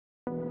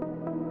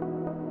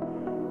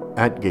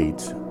At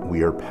Gates,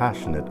 we are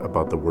passionate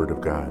about the Word of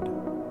God.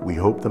 We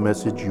hope the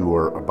message you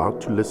are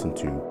about to listen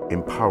to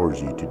empowers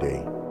you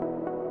today.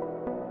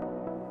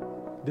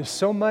 There's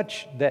so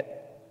much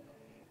that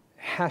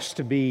has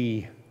to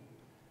be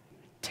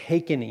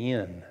taken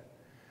in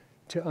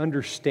to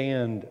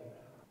understand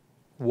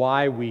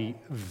why we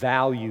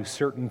value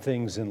certain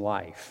things in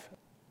life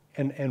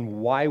and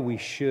why we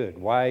should,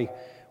 why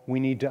we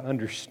need to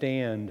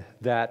understand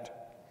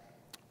that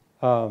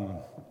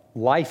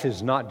life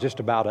is not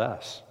just about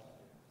us.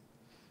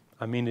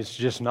 I mean, it's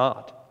just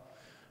not.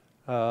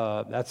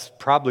 That's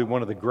probably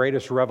one of the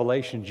greatest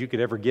revelations you could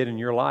ever get in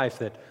your life,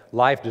 that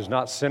life does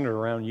not center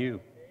around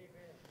you.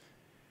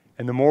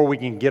 And the more we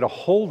can get a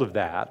hold of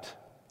that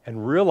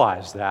and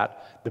realize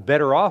that, the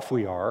better off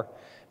we are,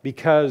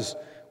 because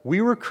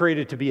we were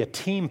created to be a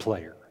team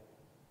player.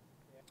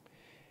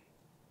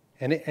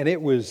 And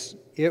it was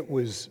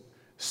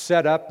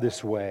set up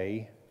this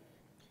way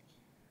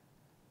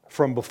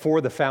from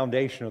before the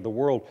foundation of the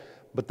world.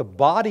 But the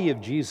body of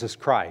Jesus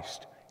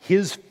Christ,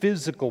 His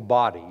physical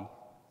body,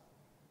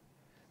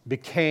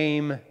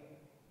 became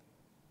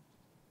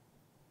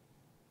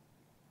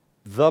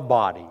the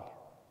body,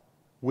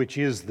 which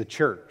is the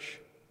church.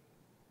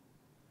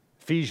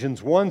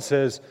 Ephesians 1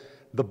 says,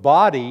 the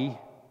body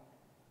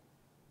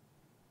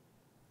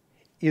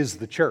is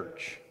the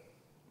church.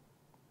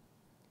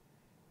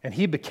 And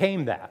He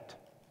became that.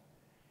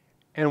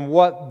 And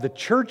what the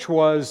church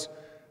was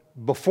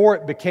before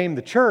it became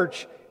the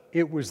church,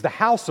 it was the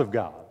house of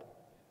God.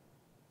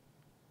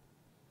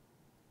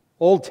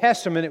 Old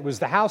Testament, it was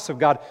the house of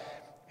God.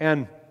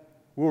 And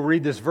we'll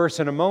read this verse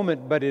in a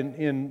moment, but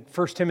in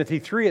 1 Timothy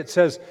 3 it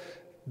says,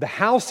 the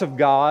house of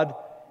God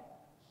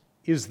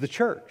is the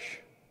church.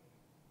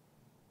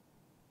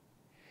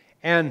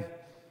 And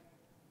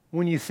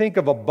when you think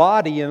of a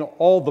body and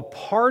all the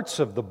parts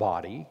of the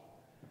body,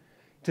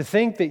 to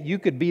think that you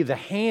could be the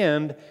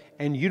hand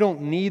and you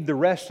don't need the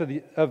rest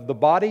of the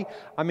body,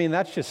 I mean,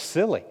 that's just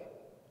silly.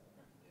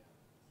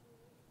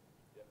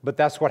 But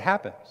that's what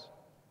happens.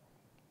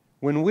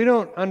 When we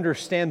don't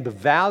understand the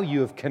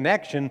value of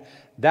connection,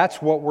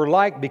 that's what we're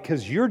like,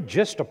 because you're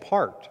just a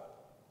part.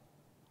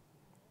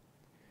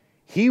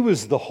 He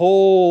was the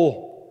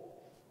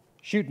whole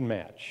shooting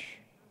match.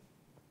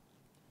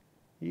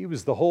 He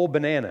was the whole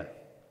banana.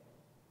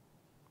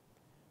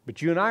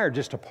 But you and I are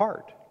just a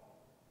part.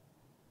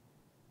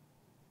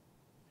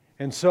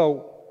 And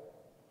so,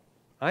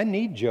 I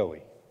need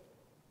Joey.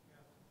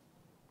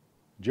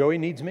 Joey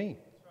needs me.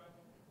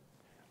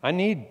 I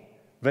need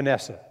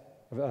Vanessa.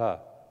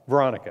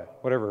 Veronica,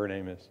 whatever her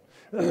name is.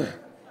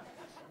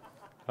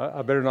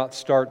 I better not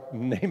start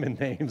naming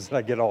names and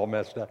I get all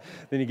messed up.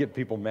 Then you get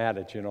people mad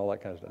at you and all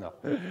that kind of stuff.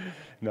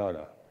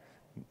 No,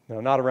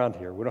 not around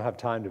here. We don't have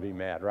time to be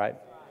mad, right?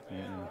 We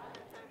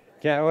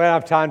don't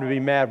have time to be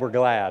mad. We're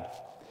glad.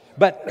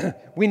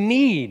 But we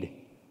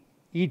need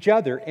each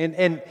other.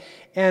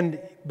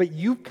 But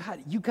you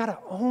got to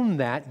own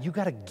that. You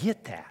got to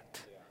get that.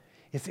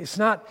 It's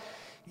not.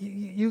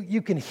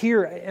 You can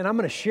hear, and I'm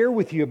going to share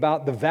with you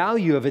about the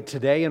value of it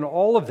today and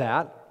all of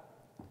that,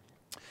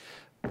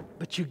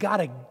 but you got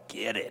to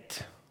get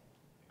it,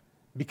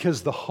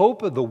 because the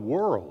hope of the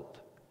world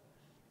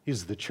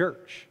is the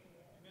church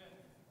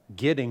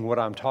getting what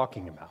I'm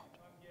talking about.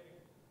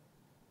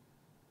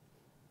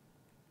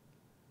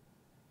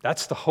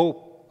 That's the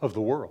hope of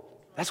the world.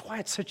 That's why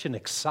it's such an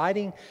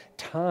exciting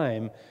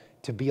time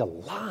to be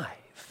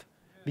alive,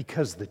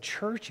 because the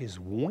church is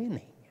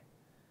winning.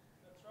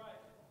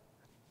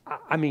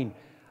 I mean,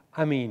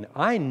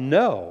 I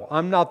know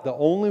I'm not the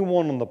only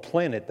one on the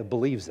planet that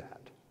believes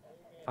that.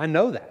 I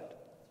know that.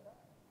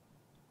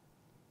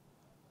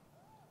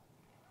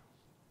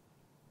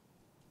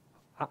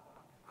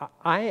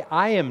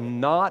 I am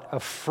not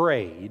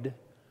afraid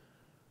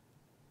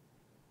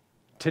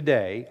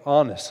today,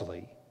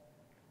 honestly,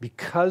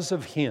 because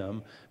of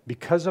Him,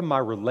 because of my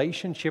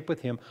relationship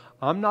with Him.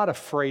 I'm not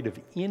afraid of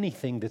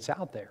anything that's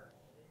out there.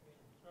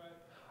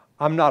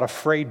 I'm not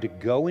afraid to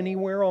go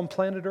anywhere on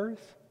planet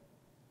Earth.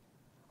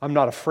 I'm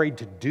not afraid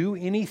to do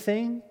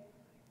anything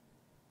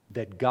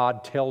that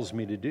God tells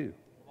me to do.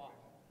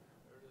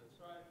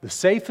 The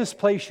safest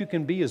place you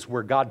can be is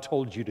where God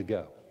told you to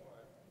go.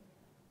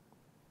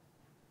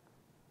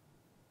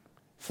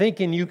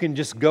 Thinking you can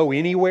just go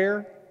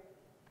anywhere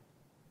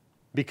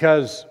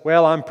because,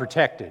 well, I'm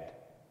protected.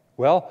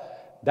 Well,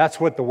 that's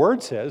what the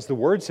Word says. The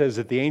Word says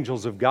that the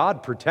angels of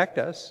God protect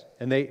us,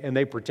 and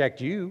they protect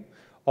you.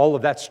 All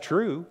of that's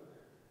true.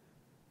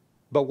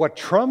 But what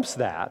trumps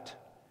that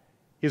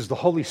is the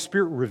Holy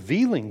Spirit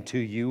revealing to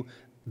you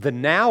the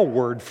now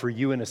word for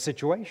you in a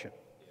situation.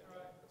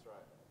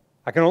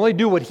 I can only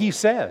do what He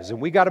says, and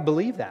we got to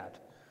believe that.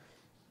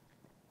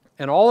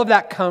 And all of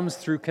that comes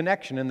through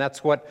connection, and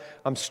that's what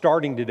I'm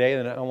starting today,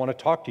 and I want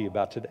to talk to you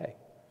about today.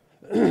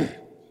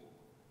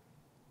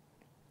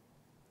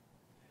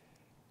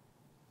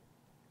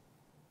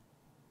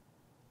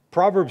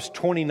 Proverbs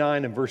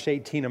 29 and verse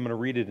 18, I'm going to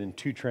read it in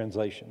two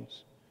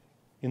translations.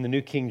 In the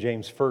New King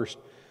James first.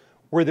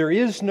 Where there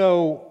is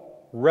no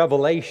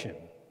revelation,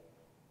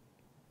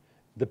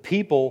 the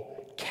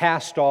people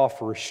cast off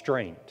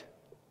restraint.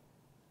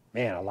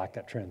 Man, I like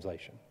that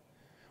translation.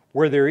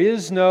 Where there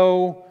is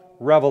no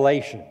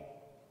revelation.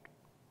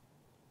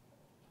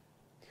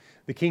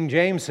 The King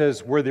James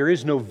says, where there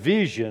is no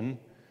vision,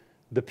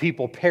 the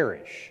people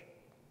perish.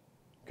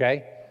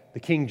 Okay? The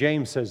King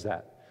James says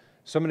that.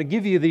 So I'm going to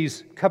give you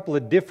these couple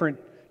of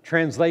different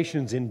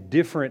translations in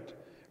different,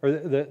 or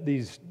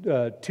these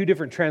two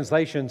different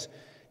translations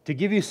to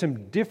give you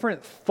some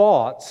different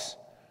thoughts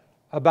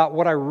about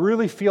what I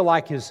really feel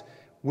like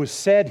was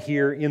said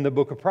here in the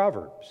book of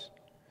Proverbs.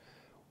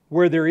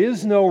 Where there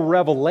is no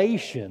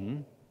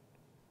revelation,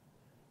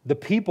 the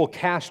people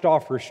cast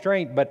off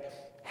restraint,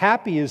 but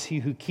happy is he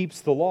who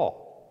keeps the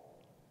law.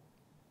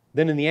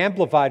 Then in the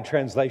Amplified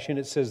translation,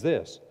 it says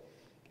this: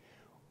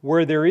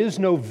 where there is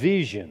no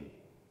vision,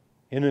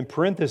 and in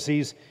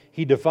parentheses,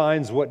 he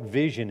defines what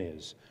vision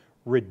is.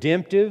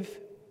 Redemptive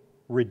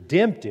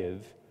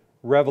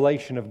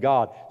revelation of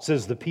God. It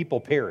says the people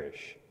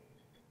perish.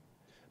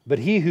 But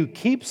he who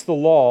keeps the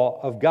law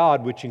of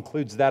God, which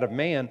includes that of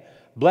man,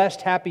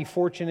 blessed, happy,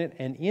 fortunate,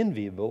 and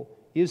enviable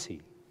is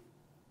he.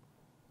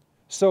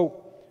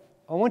 So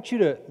I want you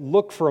to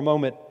look for a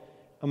moment.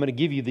 I'm going to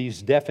give you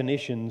these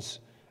definitions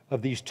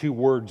of these two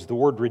words, the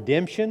word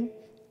redemption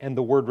and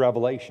the word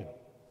revelation.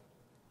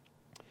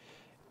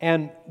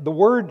 And the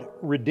word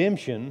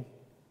redemption,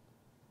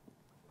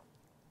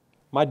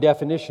 my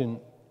definition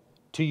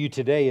to you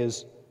today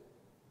is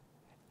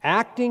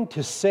acting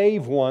to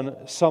save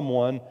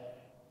someone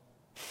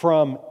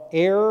from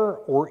error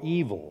or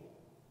evil.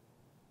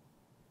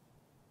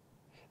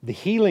 The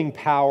healing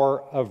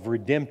power of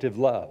redemptive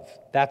love.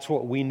 That's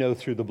what we know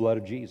through the blood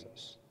of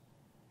Jesus.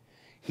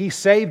 He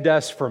saved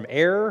us from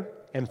error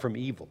and from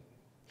evil.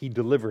 He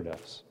delivered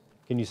us.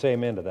 Can you say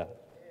amen to that?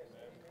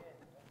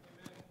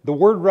 The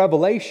word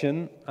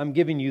revelation, I'm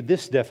giving you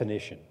this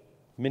definition.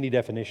 Many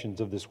definitions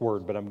of this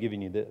word, but I'm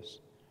giving you this.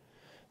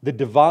 The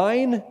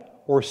divine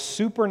or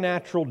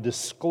supernatural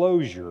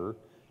disclosure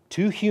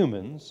to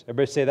humans.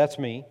 Everybody say, that's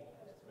me.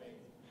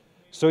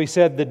 So he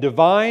said, the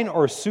divine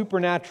or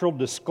supernatural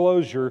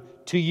disclosure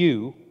to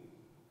you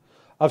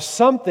of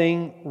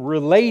something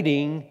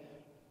relating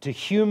to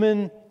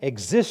human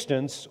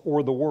existence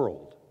or the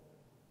world.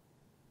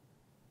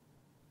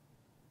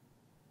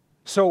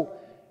 So,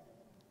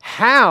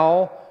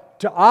 how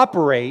to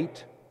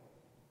operate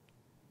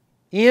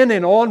in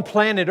and on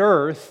planet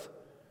Earth,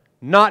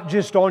 not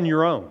just on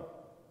your own.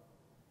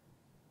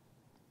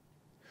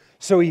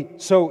 So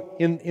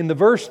in the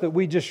verse that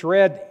we just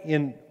read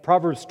in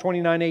Proverbs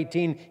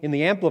 29:18 in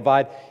the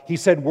Amplified, he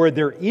said, where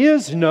there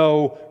is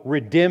no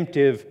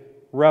redemptive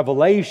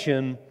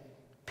revelation,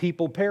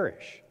 people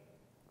perish.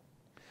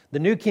 The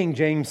New King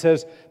James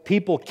says,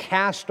 people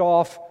cast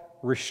off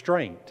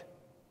restraint.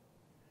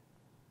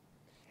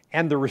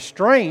 And the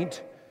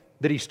restraint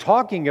that he's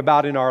talking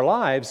about in our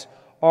lives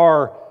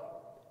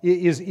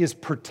is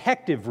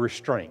protective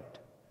restraint.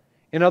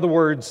 In other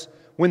words,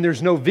 when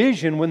there's no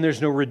vision, when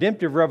there's no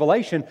redemptive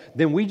revelation,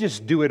 then we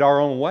just do it our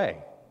own way.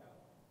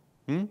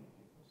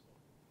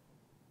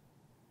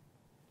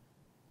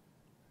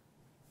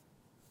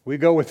 We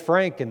go with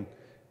Frank and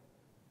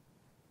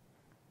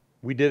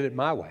we did it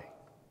my way.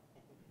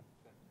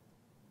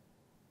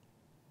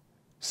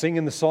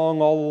 Singing the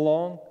song all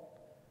along.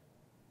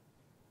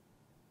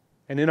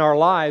 And in our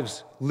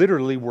lives,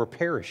 literally, we're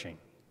perishing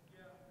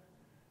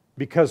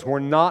because we're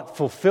not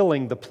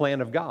fulfilling the plan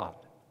of God.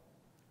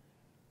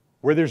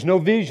 Where there's no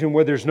vision,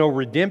 where there's no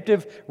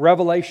redemptive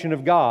revelation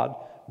of God,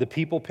 the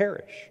people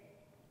perish.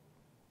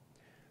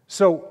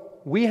 So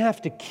we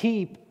have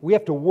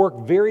to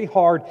work very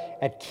hard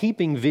at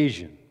keeping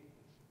vision.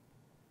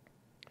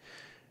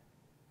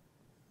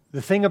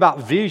 The thing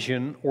about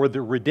vision or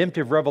the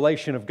redemptive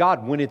revelation of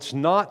God, when it's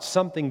not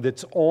something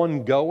that's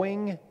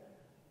ongoing,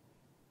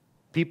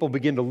 people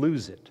begin to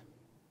lose it.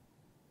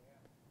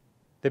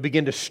 They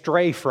begin to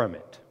stray from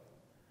it.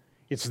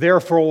 It's there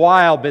for a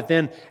while, but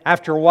then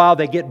after a while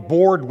they get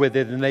bored with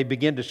it and they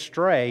begin to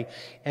stray.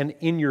 And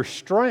in your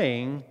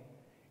straying,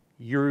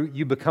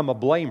 you become a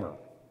blamer.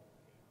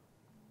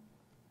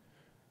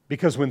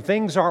 Because when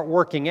things aren't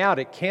working out,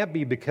 it can't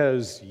be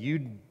because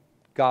you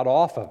got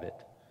off of it.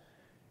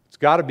 It's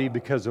got to be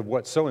because of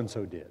what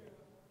so-and-so did.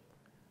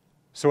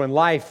 So in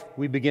life,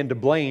 we begin to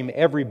blame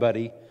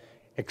everybody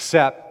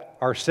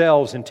except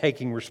ourselves in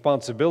taking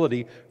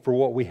responsibility for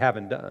what we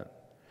haven't done.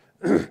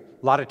 A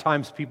lot of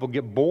times people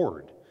get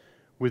bored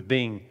with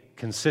being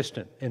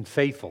consistent and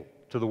faithful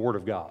to the Word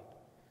of God.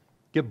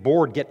 Get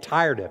bored, get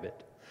tired of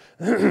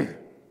it.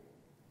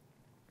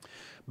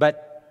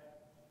 But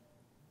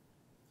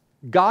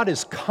God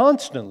is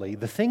constantly,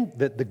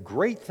 the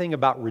great thing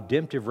about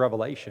redemptive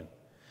revelation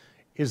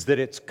is that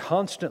it's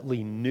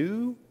constantly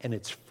new and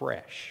it's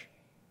fresh.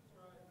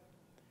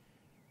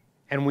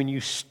 And when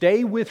you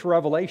stay with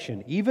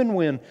revelation, even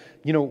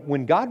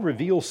when God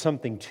reveals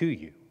something to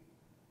you,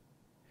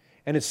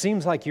 and it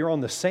seems like you're on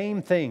the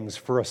same things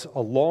for a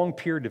long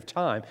period of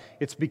time,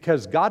 it's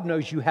because God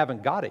knows you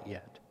haven't got it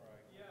yet.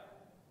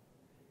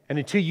 And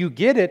until you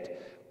get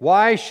it,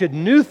 Why should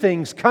new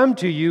things come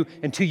to you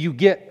until you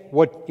get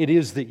what it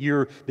is that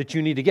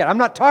you need to get? I'm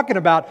not talking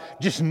about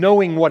just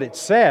knowing what it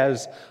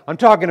says. I'm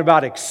talking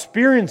about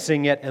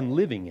experiencing it and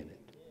living in it.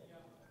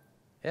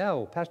 Yeah,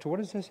 well, Pastor,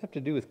 what does this have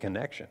to do with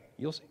connection?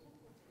 You'll see.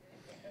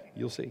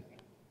 You'll see.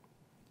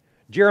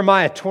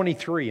 Jeremiah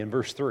 23 and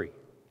verse 3.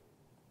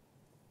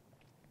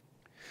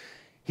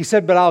 He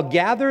said, "But I'll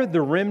gather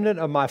the remnant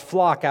of my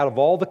flock out of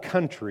all the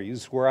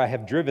countries where I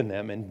have driven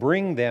them and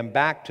bring them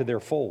back to their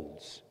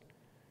folds.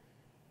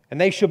 And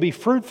they shall be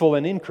fruitful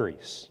and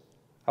increase.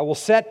 I will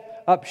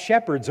set up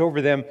shepherds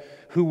over them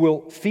who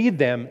will feed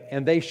them,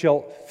 and they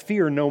shall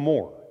fear no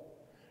more,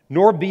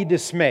 nor be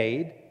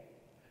dismayed,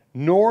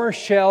 nor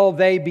shall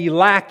they be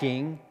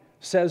lacking,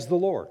 says the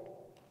Lord."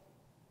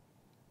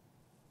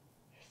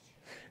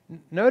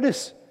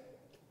 Notice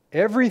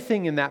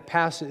everything in that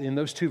passage, in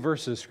those two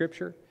verses of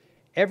Scripture,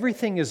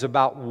 everything is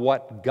about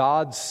what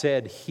God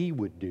said He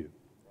would do.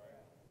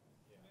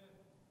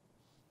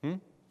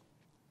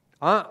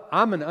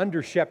 I'm an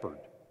under-shepherd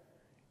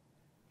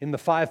in the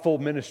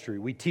fivefold ministry.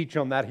 We teach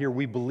on that here.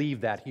 We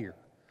believe that here.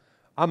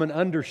 I'm an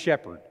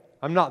under-shepherd.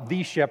 I'm not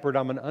the shepherd.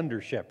 I'm an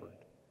under-shepherd.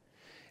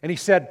 And He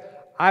said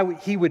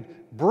He would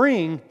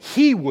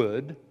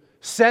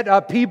set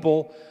up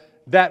people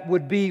that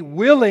would be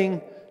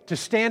willing to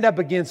stand up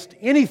against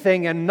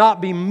anything and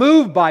not be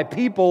moved by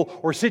people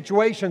or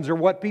situations or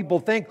what people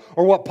think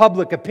or what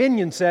public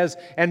opinion says,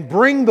 and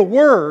bring the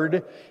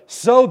Word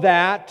so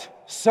that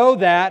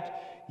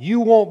you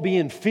won't be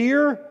in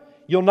fear,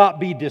 you'll not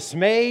be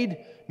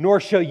dismayed, nor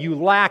shall you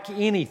lack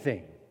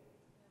anything.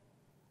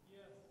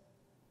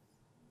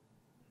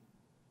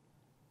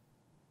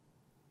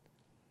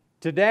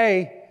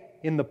 Today,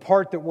 in the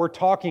part that we're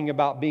talking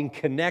about being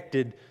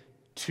connected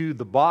to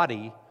the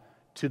body,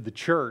 to the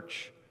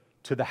church,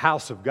 to the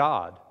house of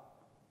God,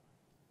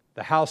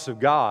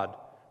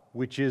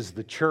 which is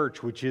the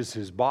church, which is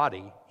His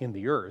body in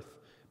the earth,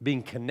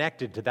 being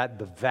connected to that,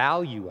 the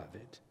value of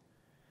it.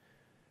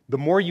 The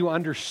more you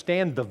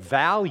understand the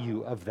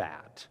value of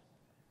that,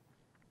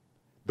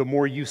 the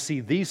more you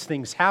see these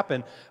things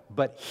happen,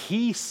 but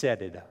He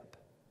set it up.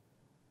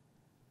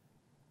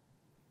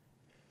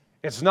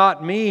 It's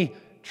not me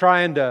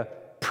trying to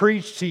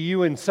preach to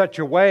you in such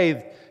a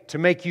way to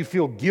make you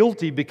feel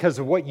guilty because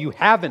of what you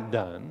haven't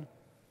done.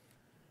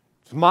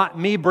 It's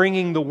me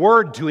bringing the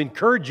Word to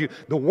encourage you.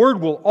 The Word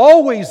will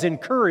always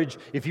encourage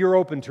if you're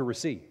open to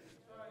receive.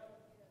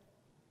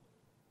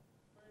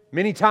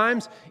 Many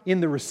times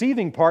in the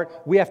receiving part,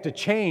 we have to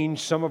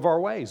change some of our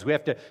ways. We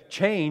have to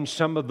change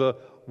some of the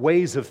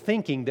ways of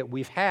thinking that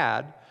we've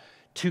had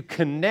to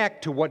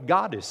connect to what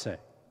God is saying.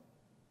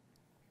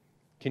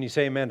 Can you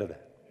say amen to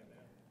that?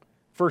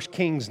 1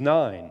 Kings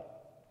 9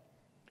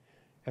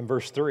 and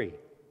verse 3.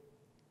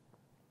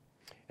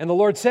 "And the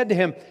Lord said to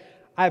him,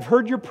 I have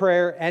heard your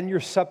prayer and your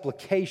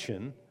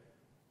supplication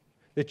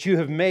that you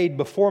have made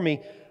before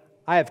me.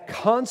 I have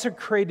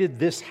consecrated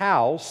this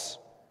house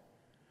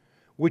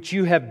which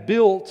you have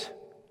built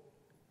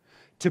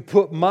to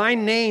put my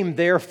name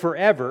there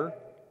forever."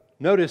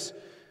 Notice,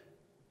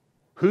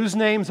 whose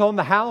name's on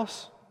the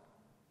house?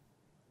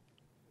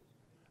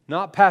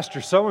 Not Pastor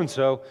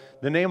so-and-so.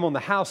 The name on the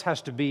house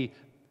has to be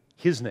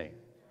his name.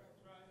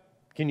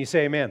 Can you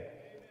say amen?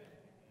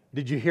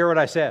 Did you hear what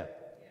I said?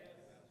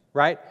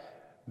 Right?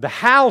 The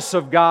house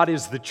of God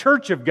is the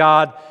church of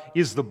God,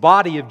 is the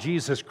body of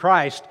Jesus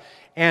Christ.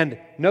 And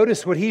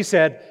notice what He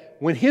said.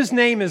 When His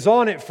name is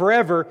on it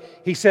forever,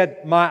 He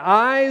said, "My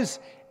eyes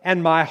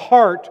and my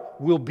heart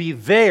will be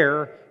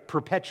there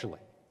perpetually."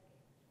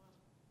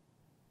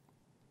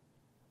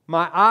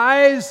 My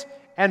eyes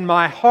and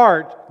my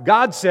heart,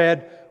 God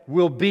said,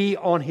 will be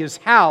on His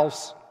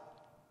house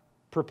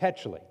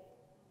perpetually.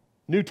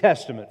 New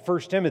Testament,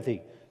 1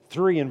 Timothy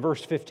 3 and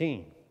verse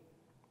 15.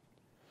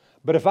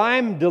 "But if I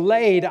am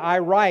delayed, I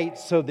write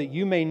so that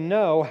you may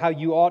know how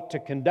you ought to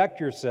conduct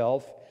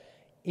yourself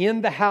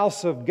in the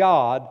house of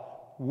God,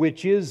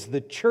 which is the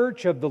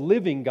church of the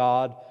living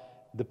God,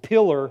 the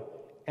pillar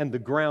and the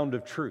ground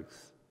of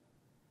truth."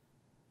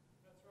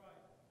 That's right.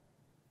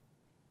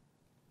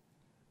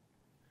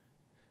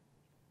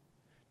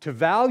 To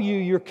value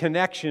your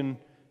connection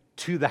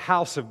to the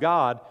house of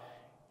God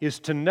is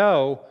to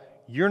know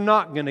you're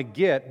not going to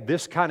get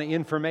this kind of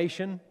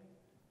information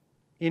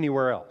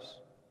anywhere else.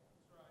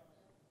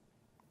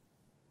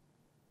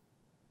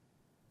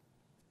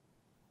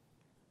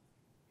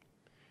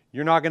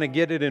 You're not going to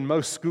get it in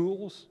most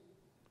schools.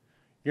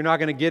 You're not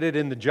going to get it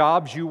in the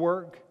jobs you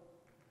work.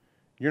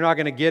 You're not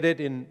going to get it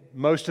in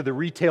most of the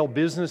retail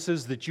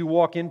businesses that you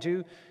walk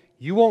into.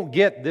 You won't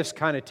get this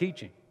kind of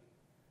teaching.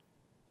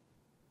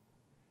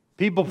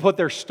 People put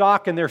their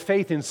stock and their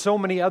faith in so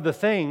many other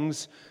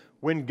things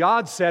when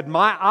God said,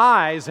 "My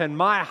eyes and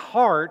my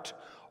heart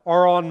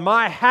are on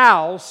my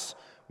house,"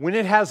 when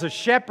it has a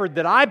shepherd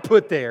that I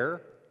put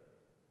there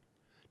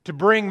to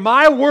bring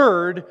my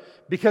word,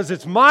 because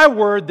it's my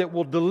word that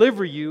will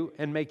deliver you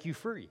and make you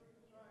free.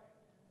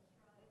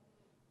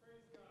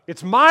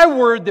 It's my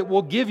word that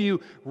will give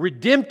you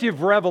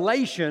redemptive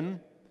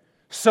revelation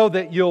so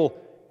that you'll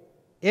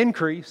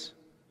increase,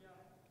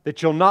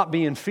 that you'll not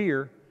be in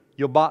fear,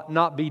 you'll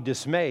not be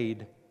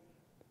dismayed.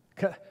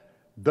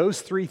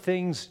 Those three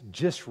things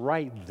just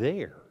right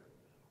there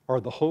are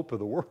the hope of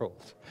the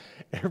world.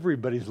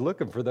 Everybody's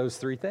looking for those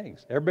three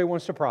things. Everybody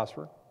wants to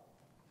prosper.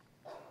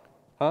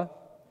 Huh?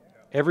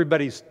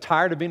 Everybody's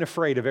tired of being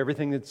afraid of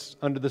everything that's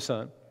under the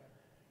sun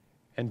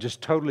and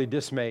just totally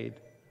dismayed,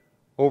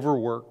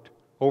 overworked,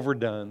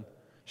 overdone,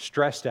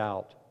 stressed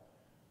out.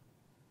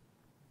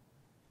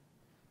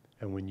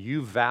 And when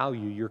you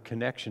value your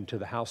connection to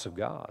the house of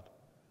God,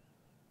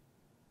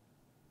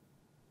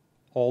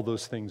 all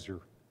those things are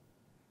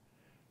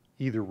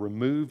either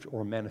removed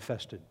or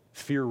manifested.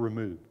 Fear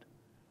removed.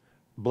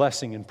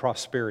 Blessing and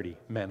prosperity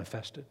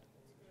manifested.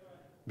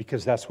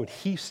 Because that's what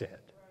He said.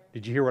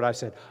 Did you hear what I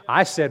said?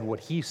 I said what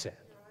He said.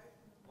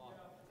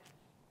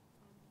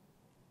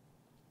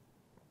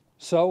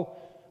 So,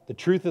 the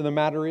truth of the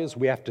matter is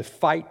we have to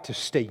fight to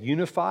stay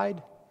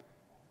unified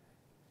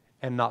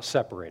and not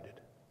separated.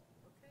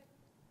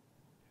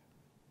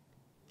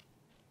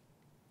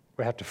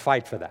 We have to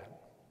fight for that.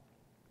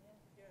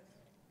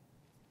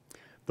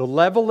 The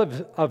level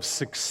of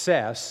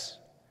success,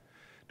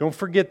 don't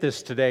forget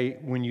this today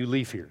when you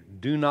leave here.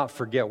 Do not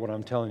forget what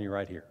I'm telling you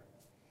right here.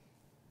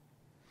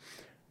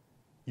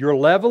 Your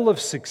level of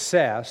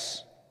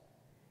success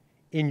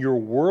in your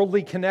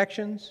worldly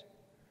connections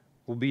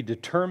will be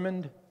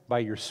determined by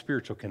your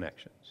spiritual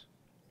connections.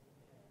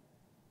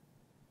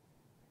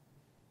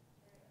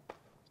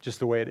 Just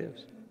the way it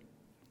is.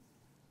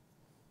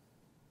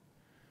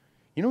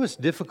 You know what's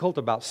difficult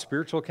about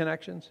spiritual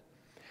connections?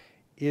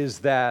 Is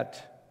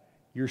that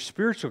your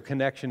spiritual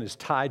connection is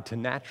tied to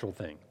natural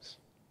things.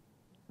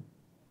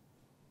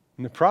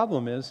 And the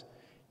problem is,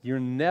 you're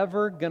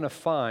never going to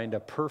find a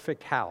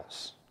perfect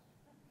house.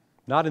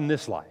 Not in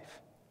this life.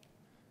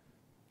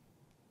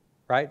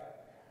 Right?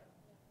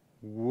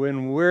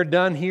 When we're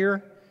done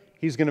here,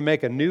 He's going to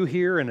make a new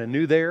here and a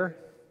new there.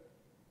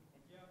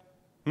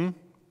 And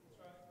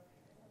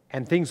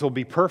things will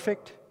be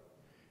perfect.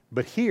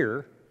 But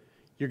here,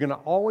 you're going to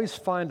always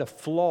find a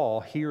flaw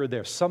here or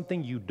there,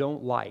 something you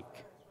don't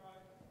like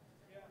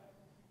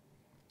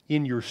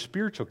in your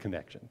spiritual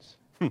connections.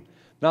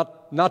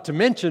 Not to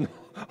mention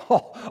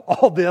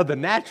all the other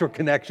natural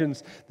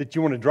connections that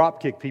you want to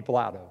drop kick people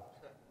out of.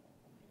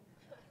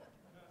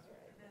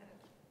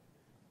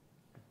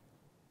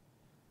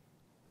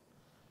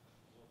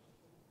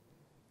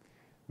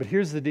 But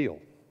here's the deal.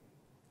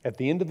 At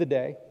the end of the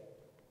day,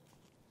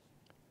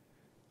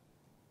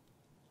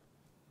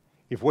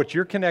 if what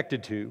you're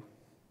connected to,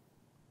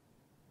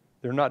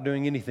 they're not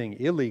doing anything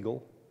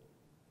illegal,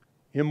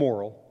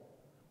 immoral,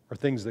 or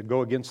things that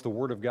go against the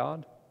Word of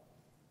God,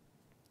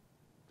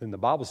 then the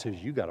Bible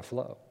says you got to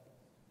flow.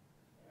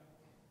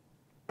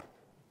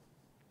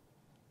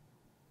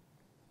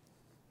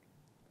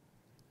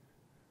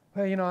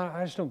 Well, you know,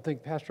 I just don't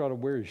think Pastor ought to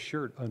wear his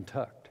shirt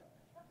untucked.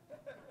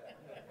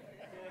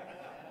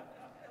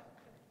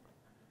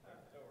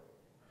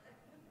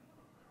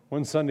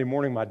 One Sunday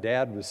morning, my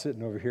dad was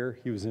sitting over here.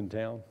 He was in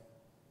town.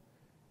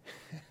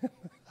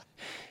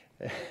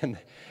 And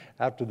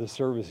after the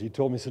service, he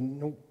told me, he said,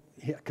 no,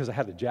 because I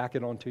had a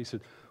jacket on too. He said,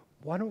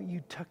 why don't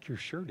you tuck your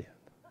shirt in?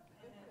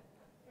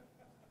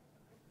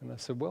 And I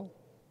said, well,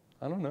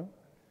 I don't know.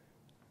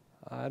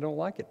 I don't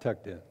like it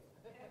tucked in.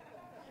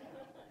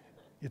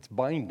 It's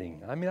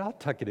binding. I mean, I'll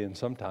tuck it in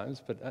sometimes,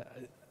 but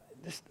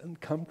it's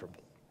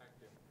uncomfortable.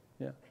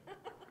 Yeah.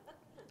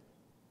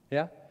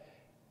 Yeah?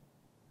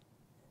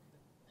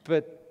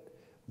 But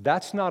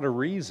that's not a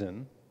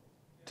reason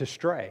to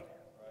stray.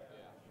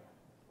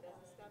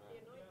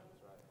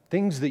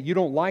 Things that you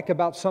don't like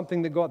about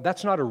something that go on,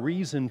 that's not a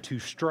reason to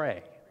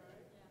stray.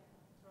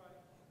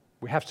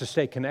 We have to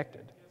stay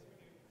connected.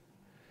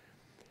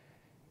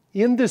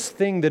 In this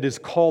thing that is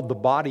called the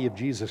body of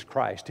Jesus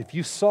Christ, if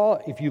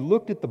you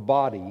looked at the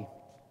body,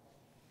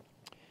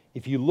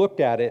 if you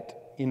looked at it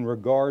in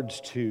regards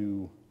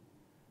to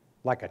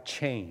like a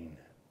chain,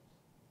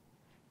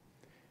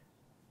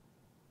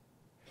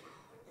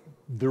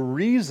 the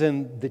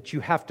reason that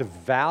you have to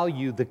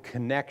value the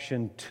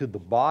connection to the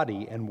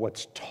body and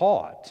what's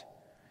taught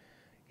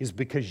is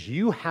because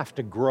you have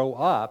to grow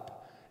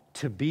up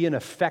to be an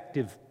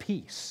effective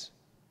piece.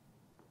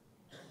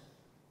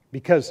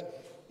 Because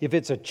if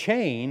it's a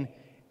chain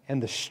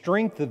and the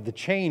strength of the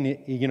chain,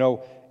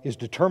 is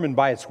determined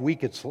by its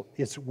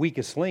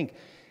weakest link,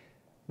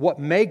 what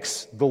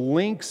makes the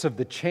links of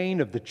the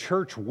chain of the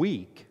church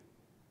weak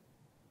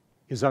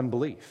is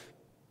unbelief.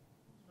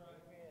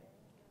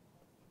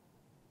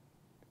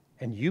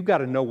 And you've got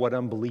to know what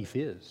unbelief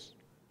is.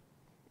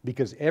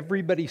 Because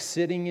everybody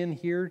sitting in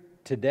here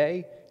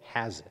today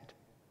has it.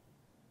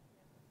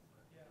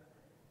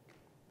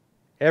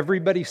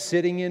 Everybody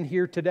sitting in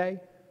here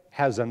today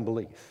has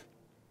unbelief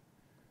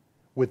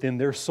within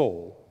their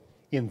soul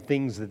in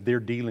things that they're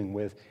dealing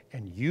with.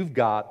 And you've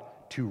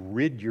got to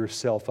rid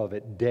yourself of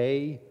it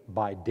day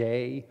by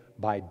day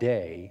by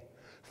day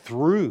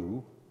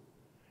through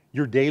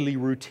your daily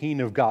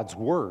routine of God's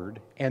Word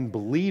and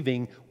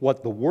believing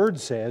what the Word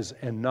says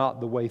and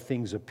not the way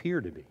things appear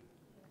to be.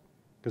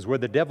 Because where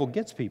the devil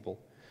gets people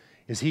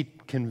is he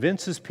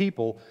convinces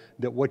people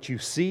that what you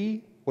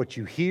see, what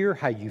you hear,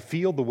 how you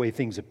feel, the way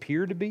things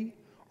appear to be,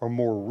 are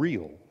more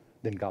real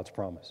than God's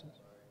promises.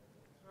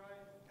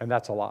 And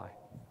that's a lie.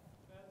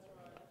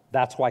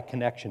 That's why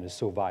connection is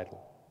so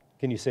vital.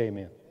 Can you say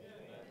amen?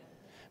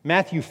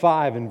 Matthew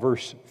 5 and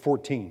verse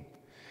 14.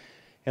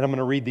 And I'm going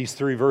to read these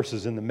 3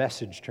 verses in the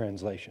Message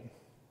translation.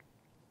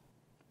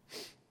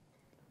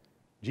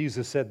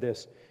 Jesus said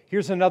this.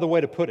 Here's another way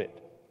to put it.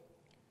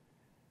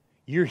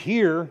 You're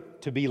here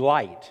to be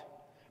light,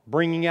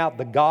 bringing out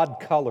the God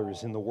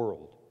colors in the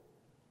world.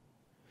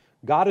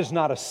 God is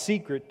not a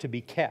secret to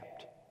be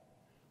kept.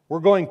 We're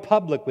going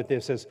public with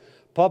this, as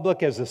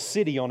public as a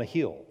city on a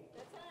hill.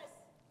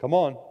 Come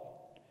on.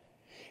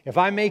 If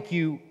I make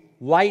you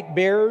light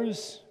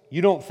bearers,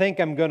 you don't think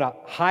I'm going to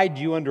hide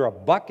you under a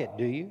bucket,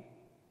 do you?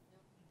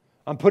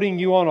 I'm putting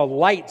you on a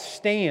light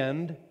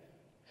stand.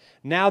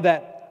 Now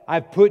that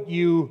I've put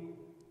you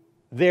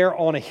there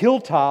on a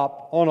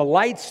hilltop, on a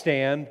light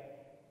stand,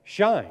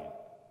 shine.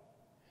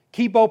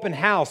 Keep open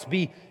house.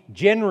 Be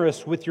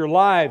generous with your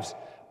lives.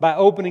 By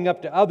opening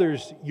up to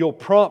others, you'll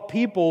prompt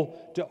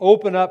people to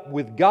open up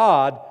with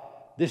God,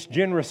 this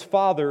generous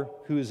Father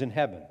who is in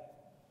heaven.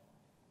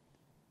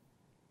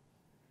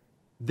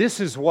 This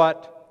is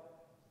what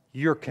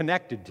you're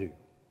connected to.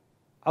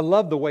 I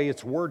love the way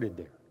it's worded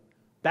there.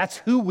 That's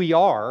who we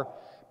are,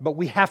 but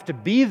we have to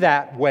be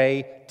that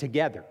way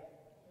together.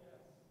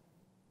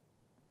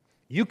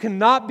 You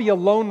cannot be a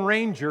lone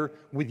ranger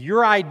with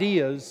your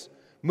ideas,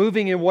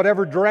 moving in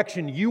whatever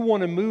direction you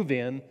want to move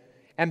in,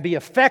 and be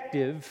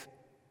effective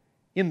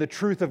in the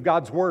truth of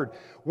God's Word.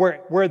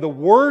 Where the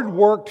Word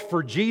worked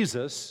for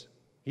Jesus,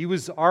 He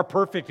was our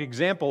perfect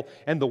example,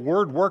 and the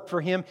Word worked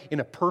for Him in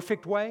a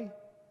perfect way.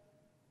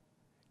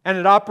 And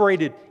it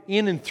operated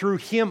in and through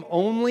Him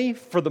only,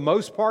 for the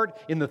most part,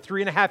 in the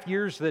 3.5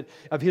 years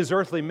of His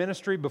earthly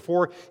ministry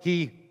before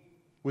He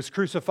was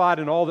crucified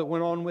and all that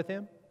went on with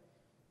Him.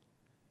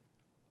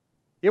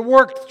 It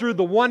worked through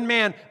the one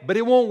man, but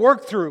it won't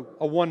work through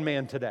a one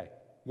man today,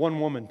 one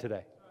woman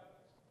today.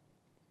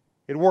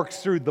 It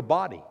works through the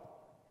body.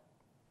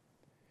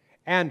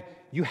 And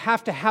you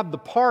have to have the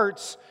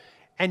parts,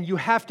 and you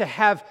have to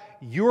have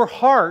your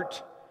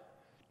heart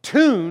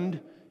tuned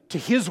to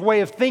His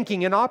way of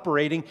thinking and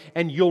operating,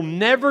 and you'll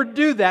never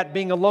do that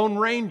being a lone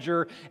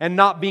ranger and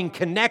not being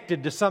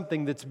connected to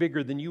something that's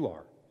bigger than you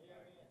are.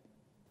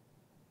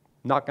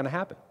 Not going to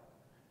happen.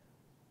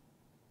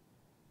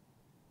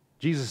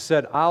 Jesus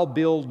said, I'll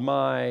build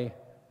my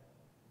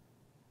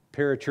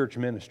parachurch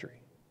ministry.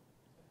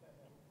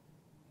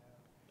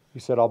 He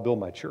said, I'll build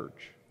my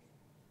church,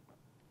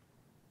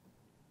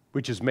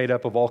 which is made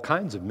up of all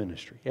kinds of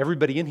ministry.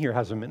 Everybody in here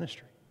has a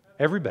ministry.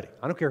 Everybody.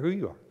 I don't care who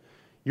you are.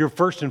 You're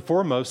first and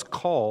foremost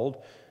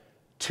called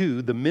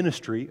to the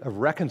ministry of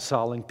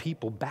reconciling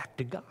people back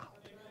to God.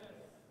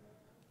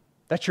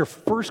 That's your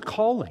first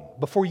calling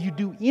before you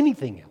do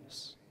anything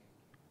else.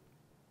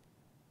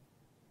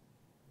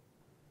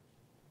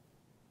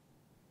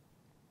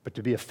 But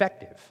to be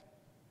effective,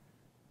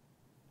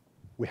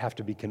 we have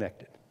to be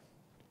connected.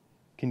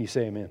 Can you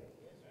say amen?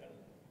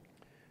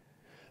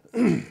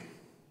 I'm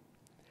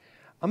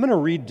going to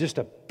read just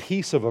a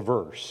piece of a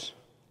verse.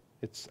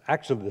 It's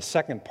actually the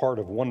second part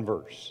of one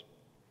verse.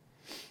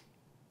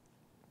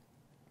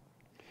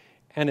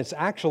 And it's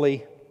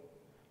actually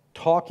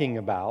talking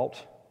about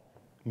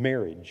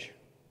marriage.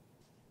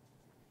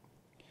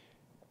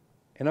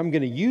 And I'm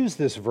going to use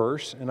this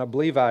verse, and I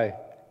believe I've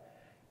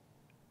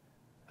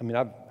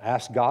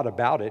asked God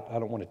about it. I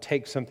don't want to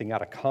take something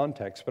out of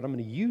context, but I'm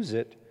going to use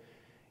it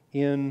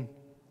in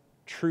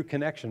true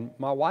connection.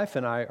 My wife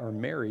and I are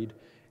married,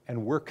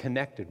 and we're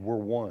connected. We're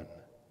one.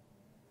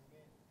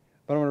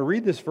 But I want to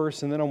read this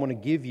verse, and then I want to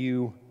give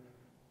you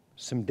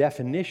some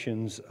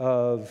definitions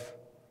of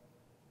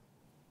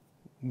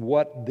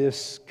what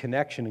this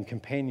connection and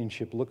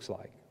companionship looks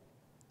like.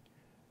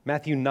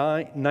 Matthew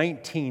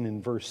 19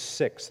 and verse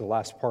 6, the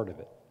last part of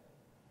it.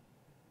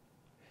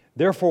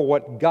 Therefore,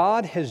 what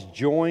God has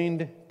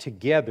joined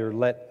together,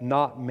 let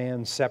not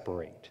man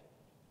separate.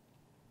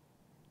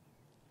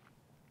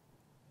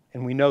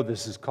 And we know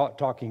this is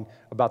talking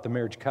about the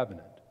marriage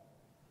covenant.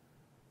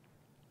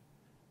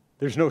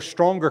 There's no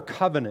stronger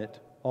covenant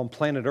on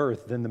planet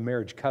Earth than the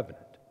marriage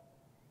covenant.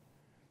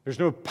 There's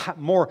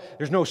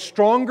no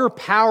stronger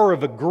power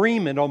of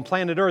agreement on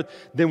planet Earth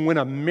than when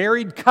a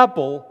married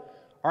couple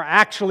are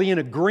actually in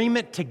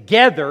agreement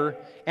together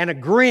and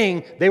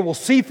agreeing they will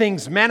see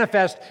things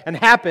manifest and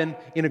happen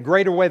in a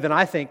greater way than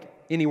I think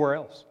anywhere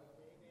else.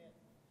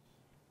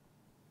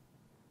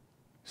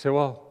 You say,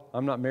 well,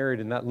 I'm not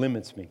married and that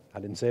limits me. I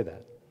didn't say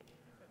that.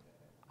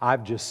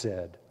 I've just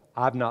said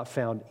I've not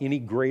found any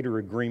greater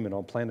agreement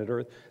on planet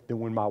Earth than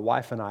when my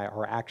wife and I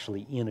are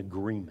actually in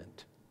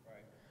agreement.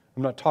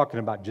 I'm not talking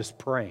about just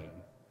praying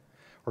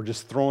or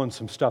just throwing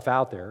some stuff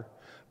out there,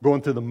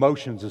 going through the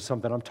motions of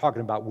something. I'm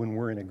talking about when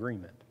we're in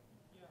agreement.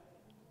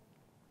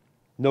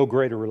 No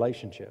greater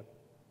relationship.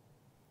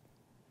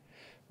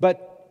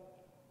 But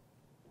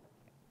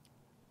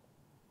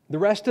the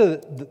rest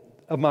of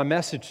of my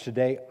message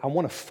today, I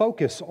want to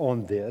focus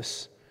on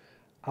this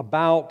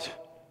about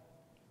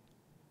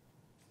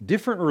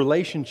different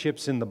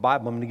relationships in the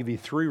Bible. I'm going to give you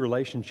 3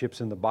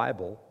 relationships in the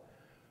Bible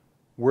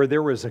where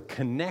there was a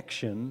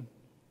connection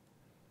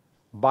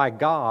by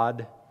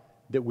God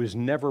that was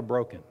never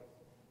broken.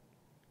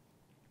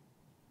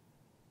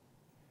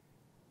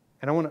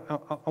 And I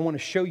want to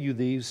show you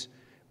these,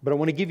 but I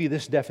want to give you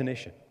this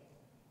definition.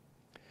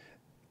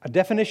 A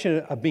definition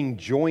of being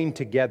joined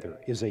together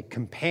is a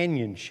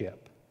companionship,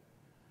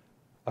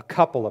 a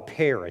couple, a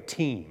pair, a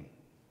team.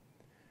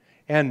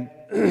 And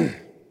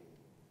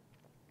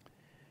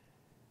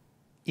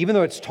even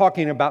though it's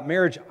talking about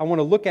marriage, I want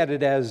to look at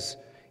it as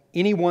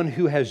anyone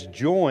who has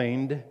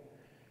joined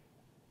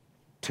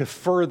to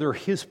further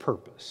his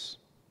purpose.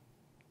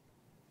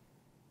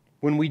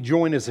 When we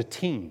join as a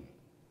team,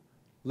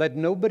 let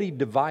nobody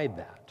divide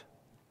that.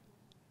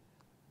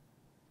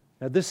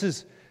 Now, this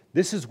is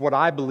what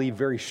I believe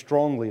very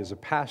strongly as a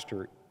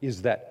pastor,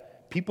 is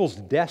that people's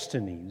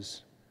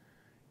destinies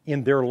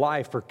in their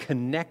life are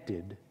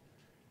connected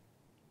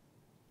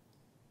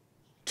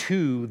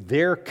to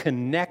their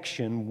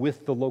connection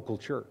with the local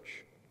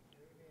church.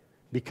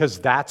 Because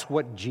that's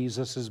what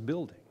Jesus is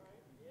building.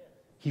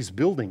 He's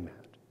building that.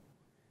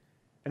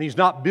 And He's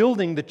not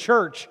building the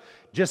church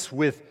just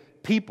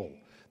with people.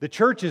 The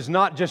church is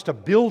not just a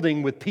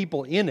building with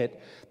people in it.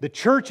 The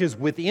church is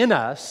within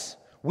us.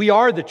 We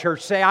are the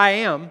church. Say, I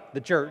am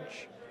the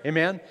church.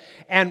 Amen?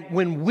 And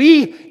when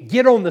we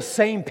get on the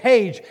same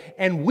page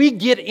and we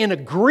get in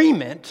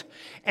agreement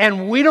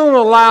and we don't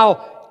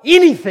allow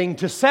anything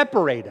to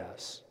separate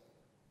us,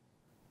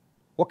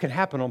 what can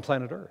happen on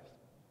planet Earth?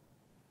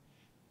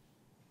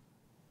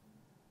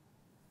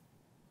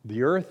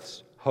 The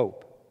earth's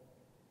hope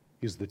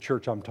is the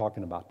church I'm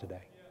talking about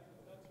today.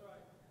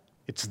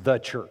 It's the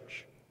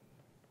church.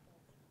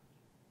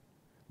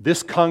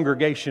 This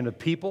congregation of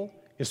people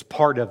is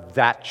part of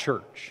that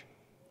church.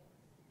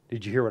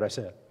 Did you hear what I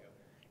said?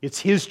 It's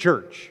His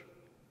church.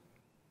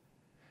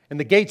 And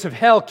the gates of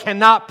hell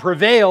cannot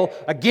prevail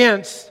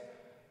against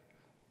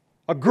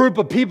a group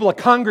of people, a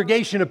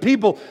congregation of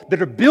people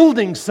that are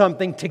building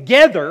something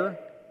together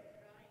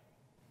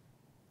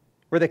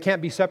where they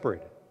can't be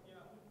separated.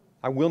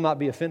 I will not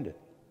be offended.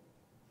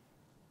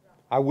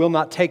 I will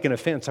not take an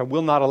offense. I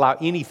will not allow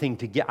anything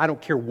to get, I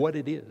don't care what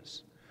it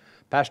is.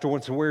 Pastor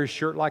wants to wear his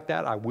shirt like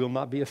that, I will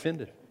not be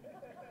offended.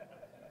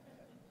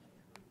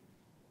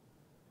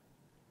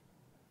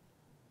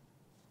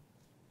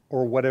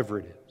 Or whatever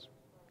it is.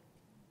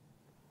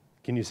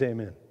 Can you say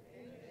amen?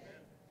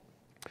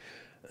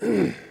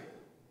 Amen.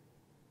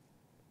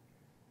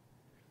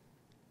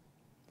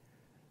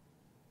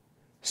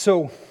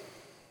 So,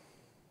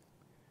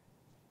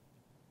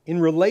 in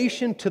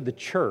relation to the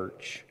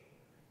church,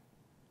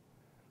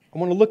 I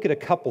want to look at a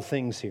couple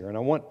things here, and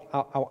I want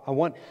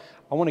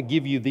to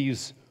give you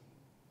these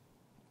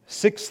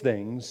 6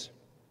 things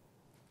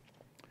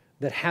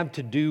that have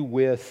to do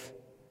with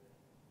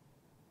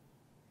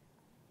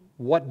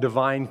what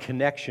divine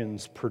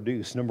connections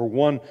produce. Number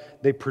 1,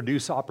 they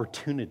produce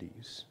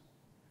opportunities.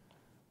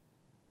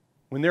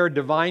 When there are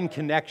divine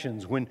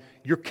connections, when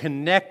you're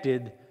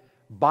connected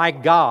by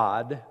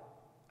God,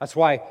 that's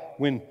why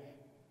when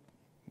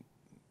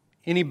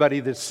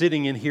anybody that's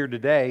sitting in here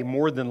today,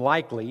 more than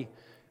likely,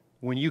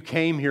 when you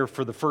came here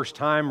for the first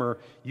time or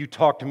you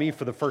talked to me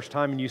for the first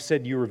time and you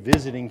said you were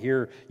visiting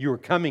here, you were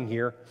coming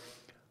here,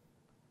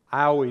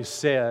 I've always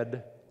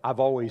said,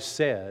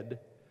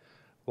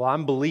 well,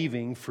 I'm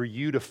believing for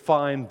you to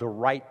find the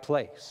right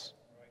place.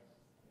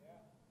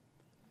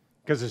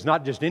 Because it's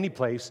not just any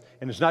place,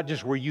 and it's not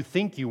just where you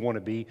think you want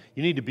to be.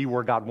 You need to be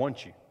where God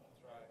wants you.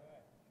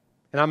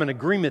 And I'm in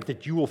agreement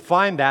that you will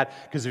find that,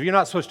 because if you're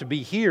not supposed to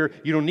be here,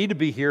 you don't need to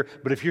be here.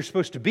 But if you're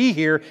supposed to be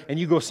here and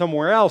you go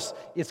somewhere else,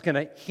 it's going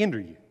to hinder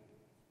you.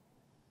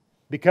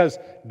 Because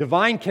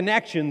divine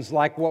connections,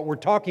 like what we're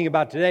talking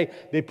about today,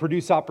 they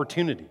produce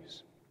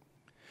opportunities.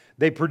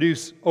 They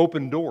produce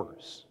open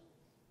doors.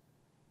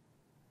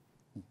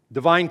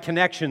 Divine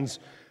connections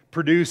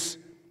produce,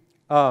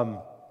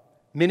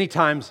 many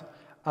times,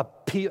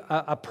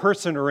 a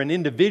person or an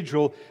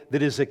individual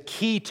that is a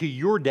key to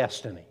your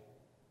destiny.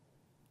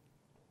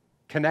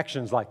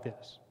 Connections like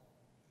this.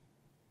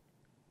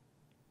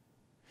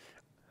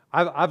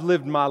 I've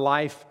lived my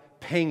life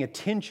paying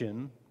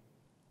attention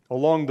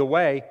along the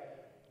way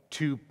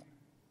to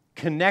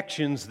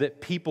connections that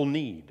people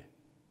need.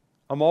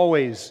 I'm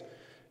always,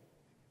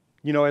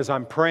 as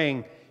I'm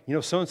praying,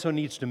 so-and-so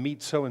needs to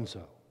meet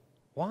so-and-so.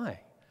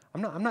 Why?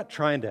 I'm not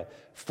trying to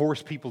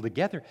force people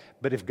together,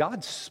 but if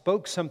God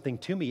spoke something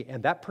to me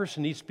and that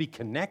person needs to be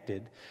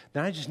connected,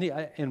 then I just need,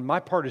 and my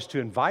part is to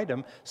invite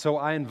them, so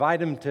I invite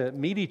them to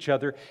meet each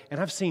other,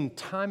 and I've seen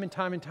time and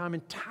time and time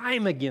and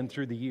time again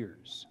through the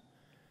years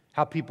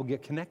how people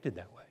get connected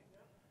that way.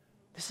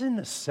 This isn't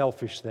a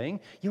selfish thing.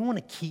 You don't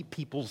want to keep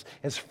people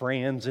as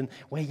friends, and,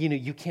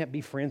 you can't be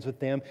friends with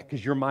them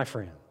because you're my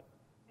friend.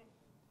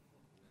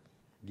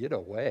 Get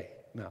away.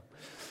 No.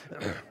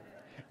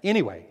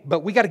 Anyway,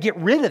 but we got to get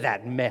rid of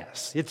that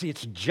mess.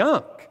 It's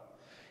junk.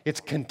 It's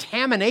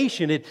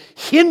contamination. It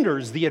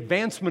hinders the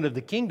advancement of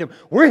the kingdom.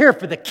 We're here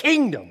for the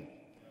kingdom,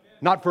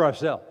 not for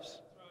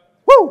ourselves.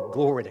 Woo!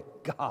 Glory to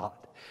God.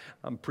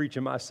 I'm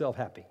preaching myself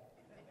happy.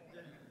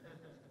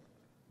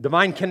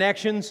 Divine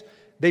connections,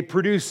 they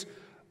produce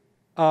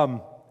a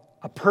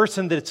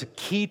person that's a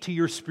key to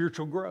your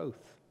spiritual growth.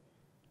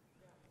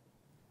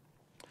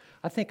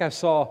 I think I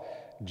saw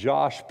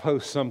Josh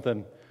post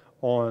something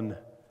on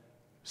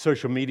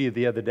social media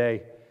the other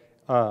day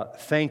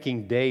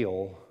thanking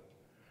Dale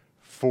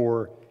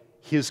for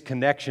his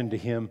connection to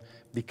him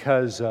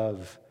because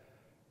of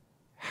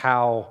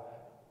how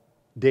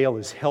Dale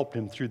has helped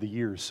him through the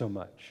years so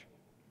much.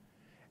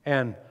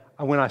 And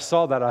when I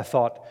saw that, I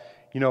thought,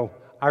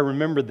 I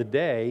remember the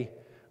day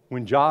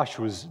when Josh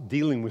was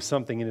dealing with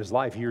something in his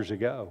life years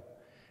ago.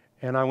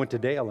 And I went to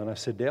Dale and I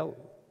said, Dale,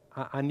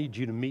 I need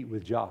you to meet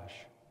with Josh.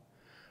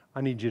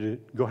 I need you to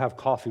go have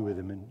coffee with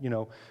him.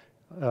 And,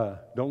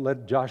 don't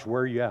let Josh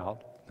wear you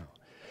out.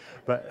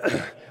 No.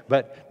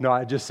 But no,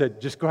 I just said,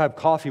 just go have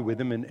coffee with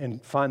him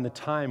and find the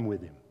time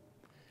with him.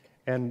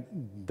 And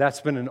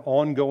that's been an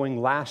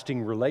ongoing,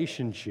 lasting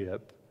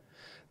relationship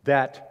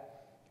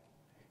that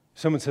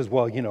someone says,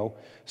 well,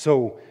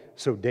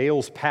 so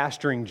Dale's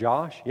pastoring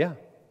Josh? Yeah,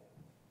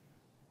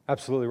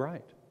 absolutely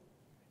right.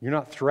 You're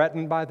not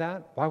threatened by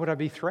that? Why would I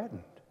be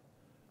threatened?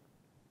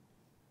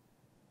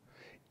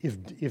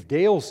 If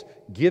Dale's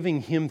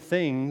giving him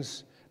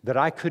things that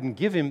I couldn't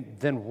give him,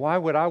 then why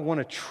would I want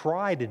to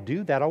try to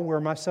do that? I'll wear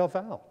myself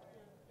out.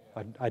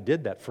 I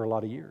did that for a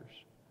lot of years.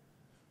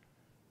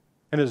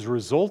 And as a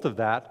result of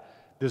that,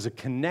 there's a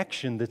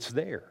connection that's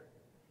there.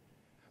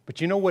 But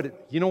you know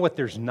what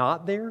there's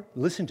not there?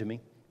 Listen to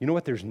me. You know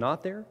what there's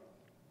not there?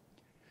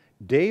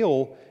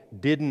 Dale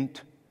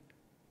didn't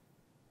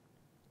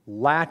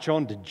latch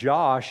onto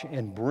Josh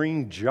and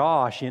bring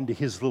Josh into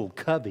his little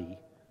cubby,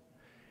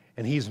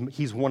 and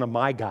he's one of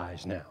my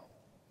guys now.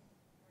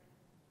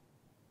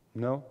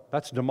 No,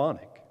 that's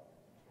demonic.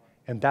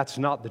 And that's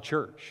not the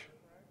church.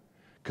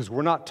 Because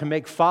we're not to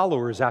make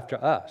followers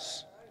after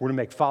us. We're to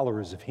make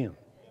followers of Him.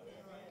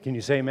 Can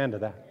you say amen to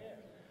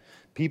that?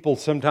 People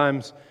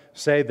sometimes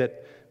say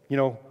that,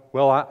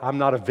 well, I'm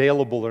not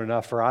available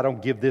enough, or I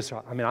don't give this.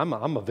 I mean,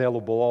 I'm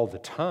available all the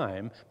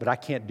time, but I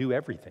can't do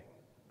everything.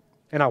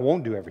 And I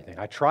won't do everything.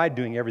 I tried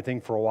doing everything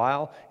for a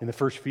while in the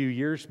first few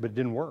years, but it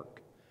didn't work.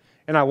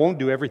 And I won't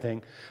do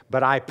everything,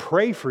 but I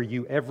pray for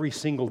you every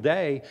single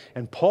day.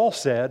 And Paul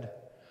said,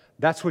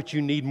 that's what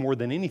you need more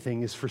than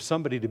anything, is for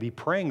somebody to be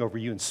praying over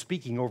you and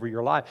speaking over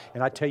your life.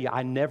 And I tell you,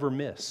 I never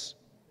miss.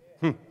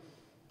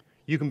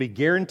 You can be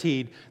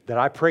guaranteed that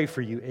I pray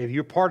for you. If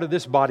you're part of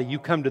this body, you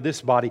come to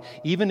this body.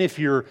 Even if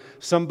you're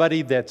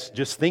somebody that's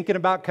just thinking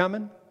about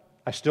coming,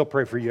 I still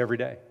pray for you every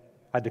day.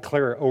 I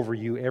declare it over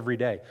you every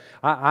day.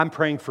 I'm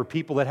praying for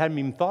people that haven't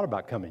even thought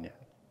about coming yet.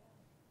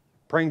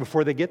 Praying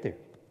before they get there.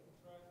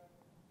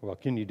 Well,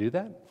 can you do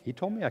that? He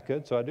told me I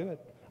could, so I do it.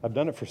 I've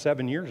done it for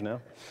 7 years now.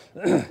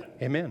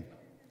 Amen.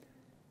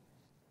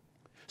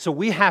 So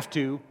we have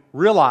to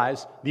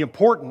realize the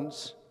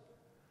importance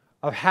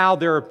of how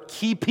there are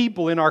key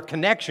people in our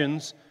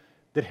connections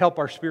that help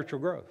our spiritual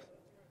growth.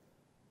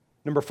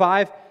 Number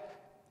 5,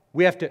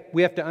 we have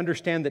to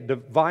understand that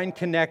divine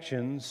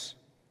connections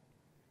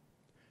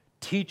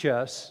teach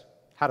us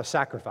how to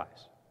sacrifice.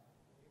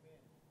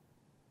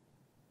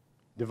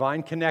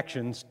 Divine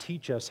connections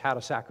teach us how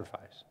to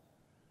sacrifice.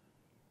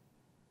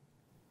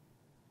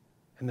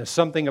 And there's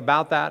something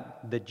about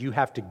that you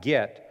have to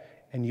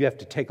get and you have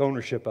to take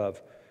ownership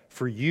of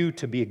for you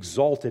to be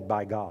exalted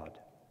by God.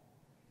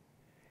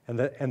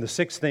 And the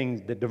sixth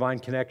thing that divine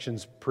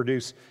connections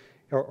produce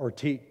or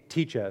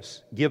teach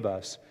us, give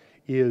us,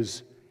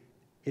 is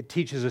it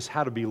teaches us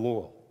how to be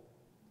loyal.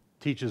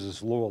 It teaches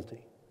us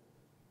loyalty.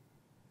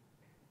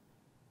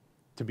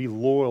 To be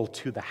loyal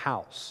to the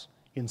house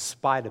in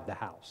spite of the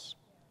house.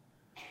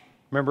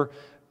 Remember,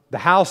 the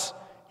house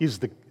is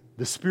the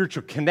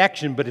spiritual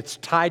connection, but it's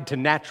tied to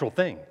natural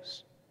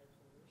things.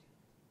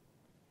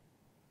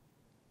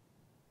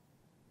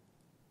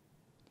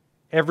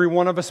 Every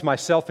one of us,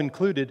 myself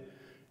included,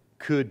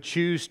 could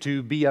choose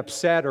to be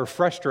upset or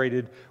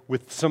frustrated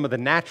with some of the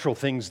natural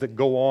things that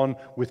go on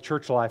with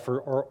church life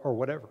or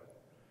whatever.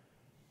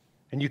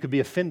 And you could be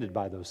offended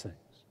by those things.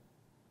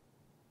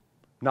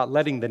 Not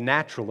letting the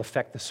natural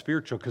affect the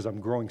spiritual because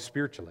I'm growing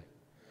spiritually.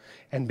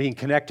 And being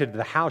connected to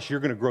the house, you're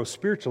going to grow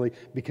spiritually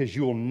because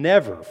you will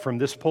never, from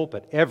this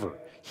pulpit, ever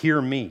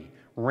hear me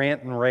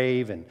rant and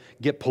rave and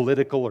get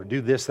political or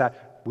do this,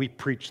 that. We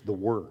preach the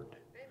Word.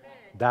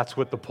 That's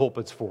what the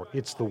pulpit's for.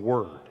 It's the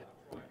Word.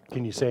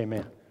 Can you say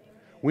amen?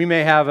 We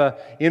may have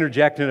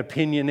interject an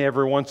opinion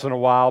every once in a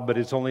while, but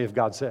it's only if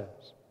God says.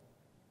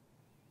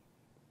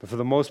 But for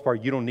the most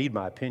part, you don't need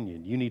my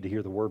opinion. You need to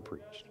hear the Word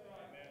preached.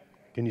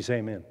 Can you say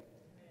amen?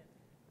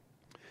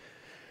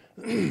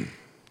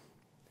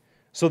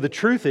 So the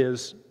truth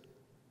is,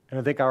 and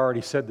I think I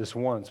already said this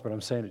once, but I'm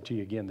saying it to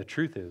you again, the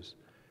truth is,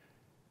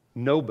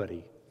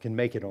 nobody can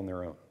make it on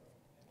their own.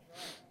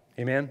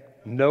 Amen?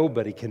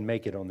 Nobody can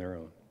make it on their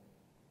own.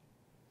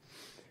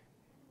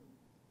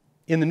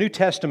 In the New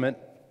Testament,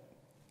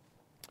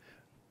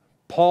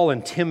 Paul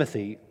and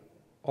Timothy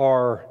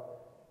are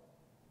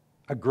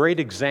a great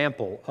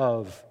example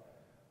of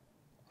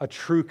a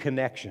true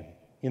connection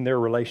in their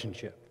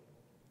relationship.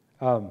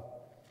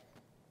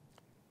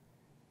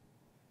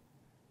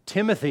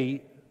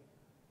 Timothy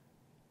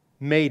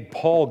made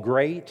Paul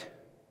great,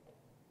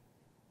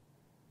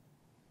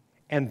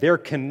 and their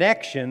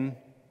connection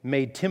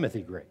made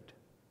Timothy great.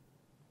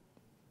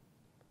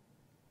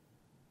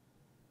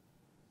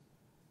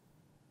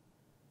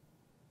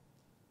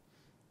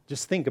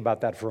 Just think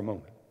about that for a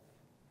moment.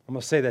 I'm going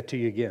to say that to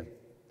you again.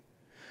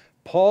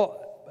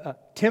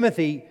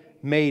 Timothy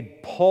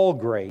made Paul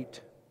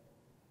great,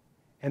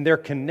 and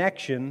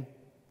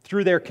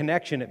through their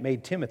connection, it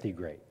made Timothy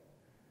great.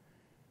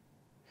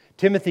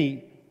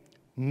 Timothy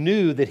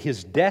knew that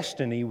his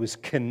destiny was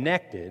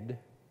connected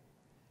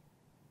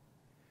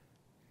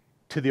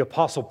to the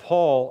Apostle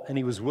Paul, and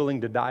he was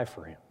willing to die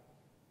for him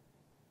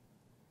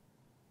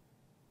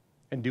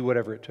and do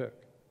whatever it took.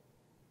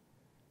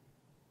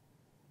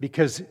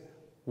 Because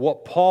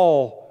what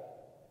Paul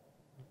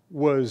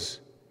was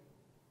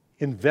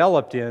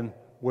enveloped in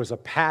was a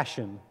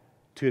passion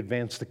to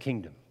advance the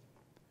kingdom.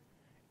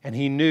 And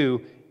he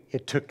knew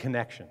it took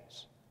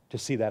connections to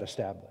see that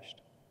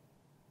established.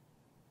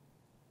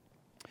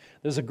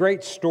 There's a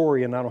great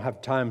story, and I don't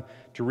have time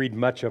to read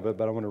much of it,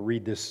 but I want to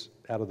read this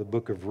out of the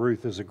book of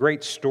Ruth. There's a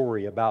great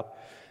story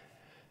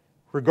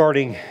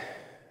regarding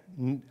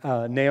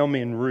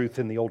Naomi and Ruth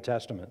in the Old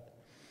Testament,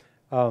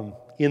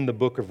 in the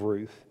book of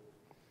Ruth.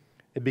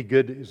 It'd be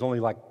good, it's only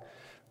like,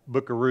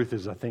 book of Ruth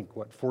is, I think,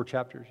 4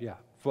 chapters? Yeah,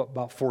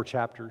 about 4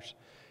 chapters.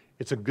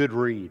 It's a good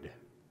read.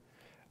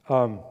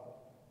 And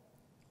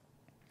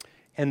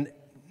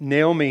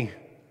Naomi,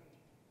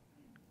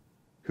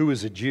 who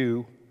is a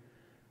Jew,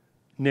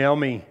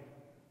 Naomi,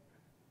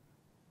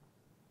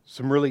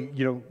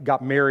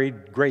 got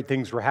married, great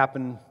things were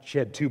happening. She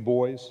had 2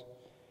 boys.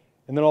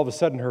 And then all of a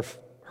sudden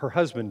her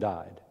husband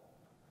died.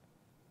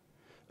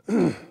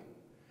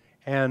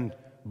 And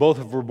both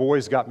of her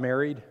boys got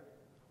married.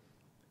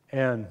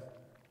 And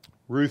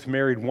Ruth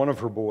married one of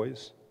her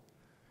boys.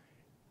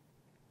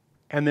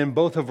 And then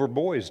both of her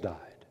boys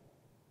died.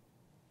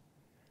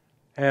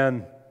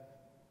 And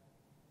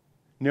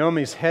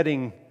Naomi's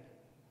heading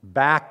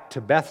back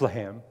to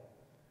Bethlehem.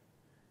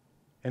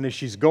 And as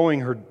she's going,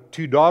 her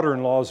 2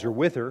 daughter-in-laws are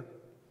with her.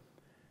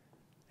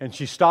 And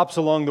she stops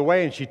along the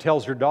way and she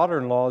tells her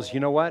daughter-in-laws, you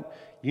know what?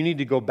 You need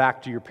to go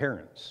back to your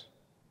parents.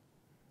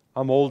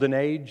 I'm old in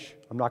age.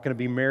 I'm not going to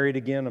be married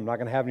again. I'm not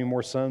going to have any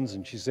more sons.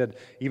 And she said,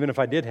 even if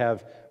I did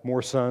have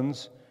more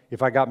sons,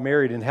 if I got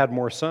married and had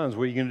more sons,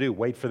 what are you going to do?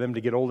 Wait for them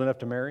to get old enough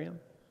to marry them?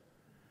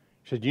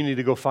 She said, you need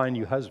to go find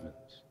you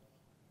husbands.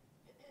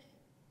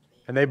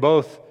 And they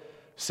both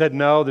said,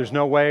 no, there's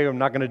no way. I'm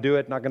not going to do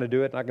it, not going to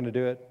do it, not going to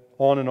do it.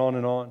 On and on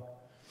and on.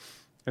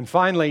 And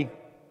finally,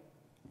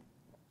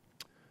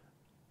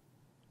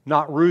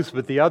 not Ruth,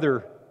 but the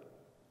other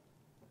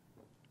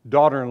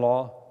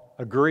daughter-in-law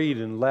agreed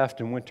and left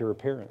and went to her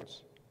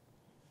parents.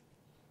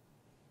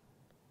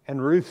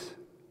 And Ruth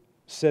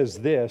says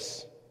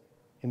this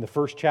in the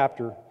 1st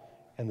chapter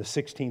and the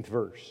 16th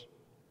verse.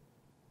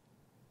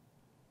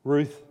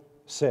 Ruth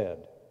said,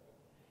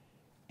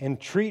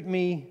 "Entreat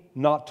me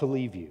not to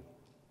leave you,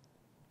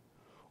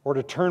 or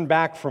to turn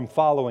back from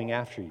following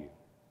after you.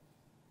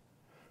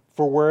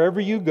 For wherever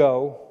you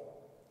go,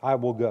 I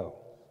will go.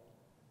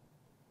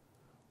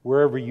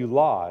 Wherever you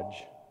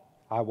lodge,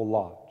 I will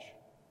lodge.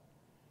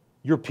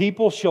 Your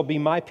people shall be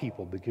my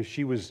people," because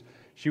she was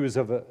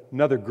of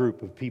another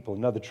group of people,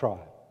 another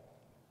tribe.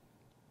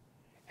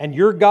 "And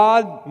your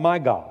God, my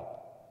God.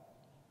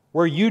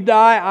 Where you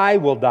die, I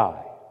will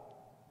die.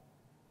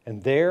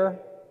 And there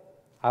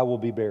I will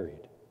be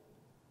buried.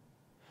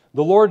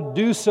 The Lord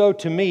do so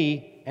to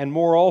me, and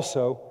more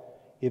also,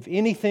 if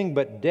anything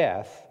but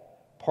death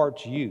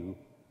parts you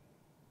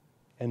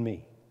and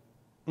me."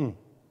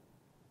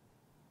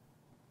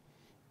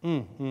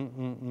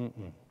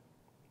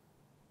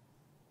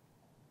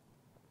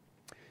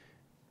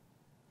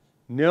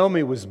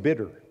 Naomi was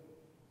bitter.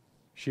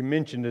 She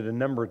mentioned it a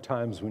number of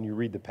times when you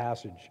read the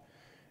passage.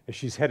 As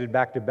she's headed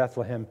back to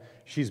Bethlehem,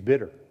 she's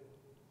bitter.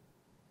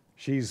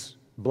 She's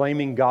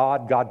blaming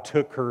God. God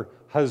took her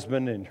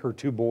husband and her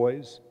 2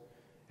 boys,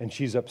 and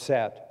she's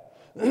upset.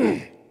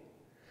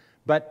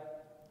 But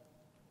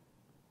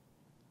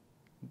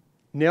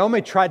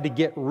Naomi tried to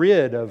get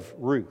rid of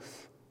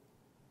Ruth.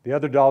 The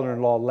other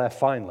daughter-in-law left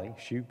finally.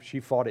 She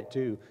fought it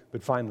too,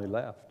 but finally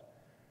left.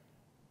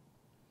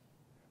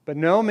 But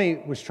Naomi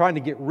was trying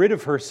to get rid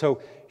of her, so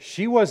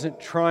she wasn't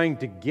trying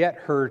to get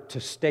her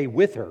to stay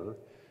with her.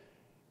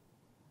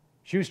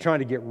 She was trying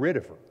to get rid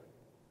of her.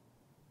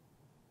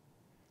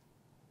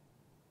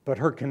 But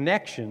her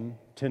connection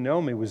to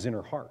Naomi was in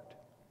her heart.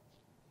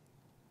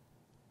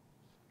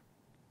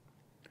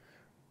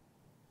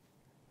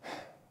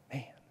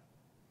 Man,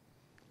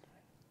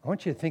 I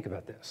want you to think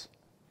about this.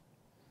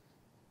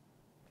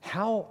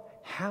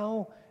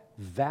 How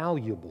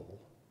valuable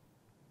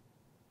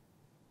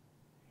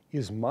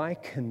is my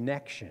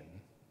connection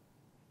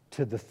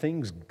to the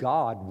things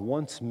God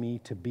wants me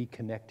to be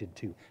connected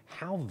to.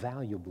 How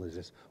valuable is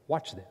this?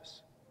 Watch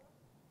this.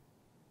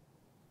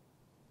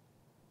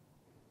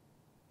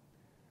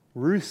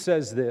 Ruth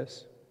says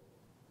this.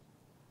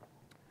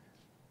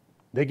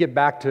 They get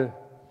back to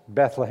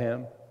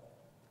Bethlehem.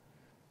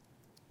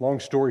 Long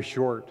story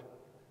short,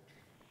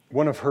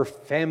 one of her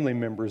family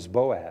members,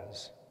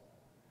 Boaz,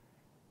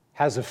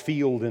 has a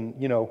field in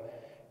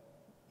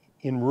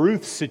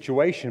Ruth's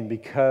situation,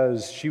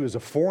 because she was a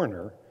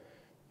foreigner,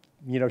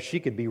 she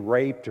could be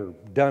raped or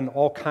done,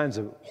 all kinds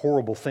of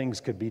horrible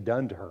things could be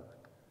done to her.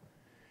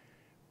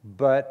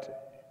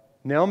 But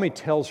Naomi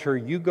tells her,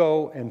 you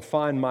go and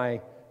find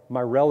my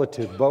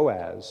relative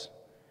Boaz,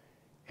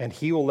 and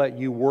he will let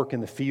you work in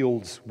the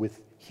fields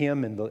with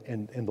him and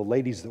the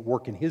ladies that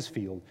work in his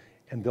field,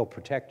 and they'll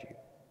protect you.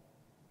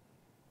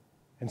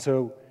 And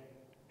so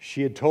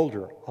she had told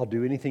her, I'll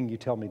do anything you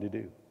tell me to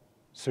do.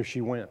 So she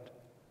went.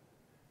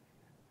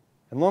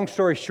 And long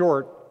story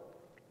short,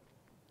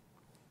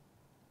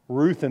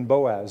 Ruth and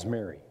Boaz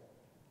marry.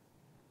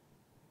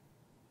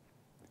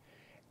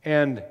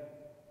 And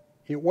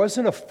it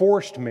wasn't a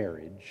forced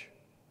marriage.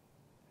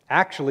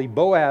 Actually,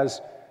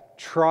 Boaz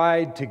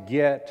tried to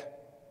get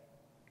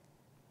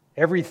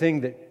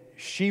everything that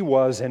she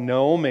was and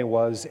Naomi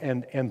was,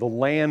 and the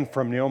land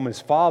from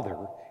Naomi's father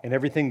and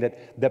everything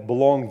that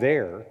belonged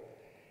there.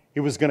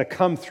 It was going to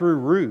come through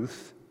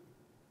Ruth.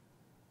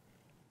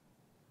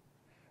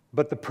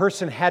 But the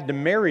person had to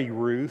marry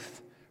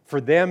Ruth for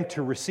them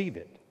to receive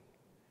it.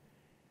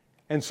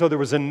 And so there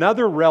was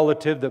another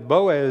relative that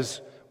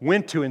Boaz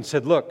went to and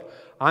said, look,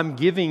 I'm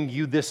giving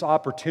you this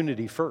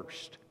opportunity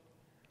first.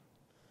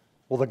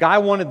 Well, the guy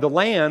wanted the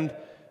land,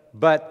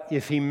 but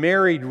if he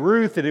married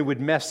Ruth, it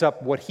would mess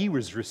up what he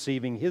was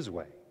receiving his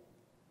way.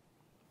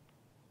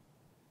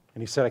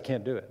 And he said, I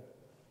can't do it.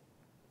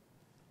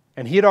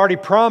 And he had already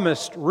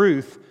promised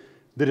Ruth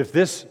that if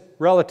this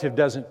relative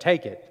doesn't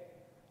take it,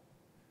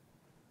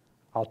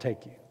 I'll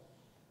take you.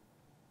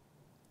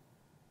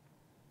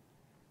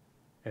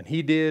 And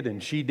he did,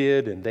 and she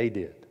did, and they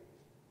did.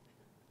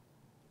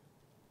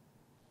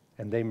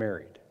 And they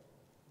married.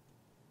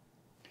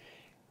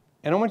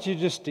 And I want you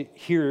just to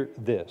hear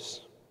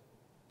this.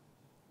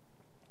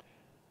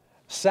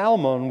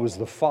 Salmon was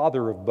the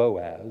father of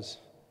Boaz.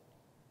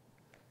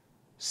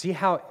 See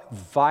how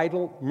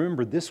vital,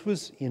 remember, this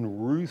was in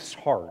Ruth's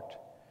heart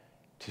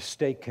to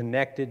stay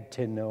connected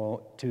to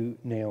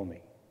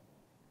Naomi.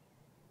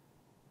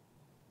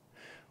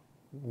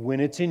 When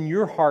it's in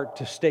your heart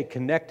to stay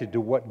connected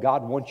to what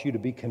God wants you to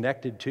be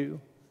connected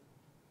to,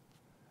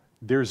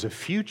 there's a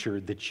future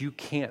that you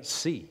can't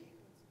see.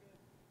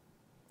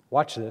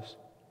 Watch this.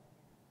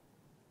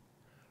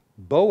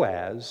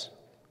 Boaz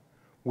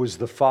was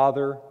the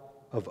father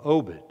of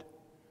Obed,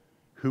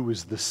 who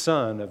was the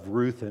son of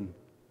Ruth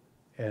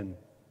and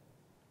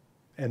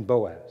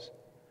Boaz.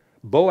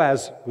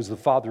 Boaz was the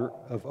father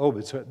of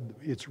Obed, so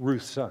it's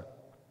Ruth's son.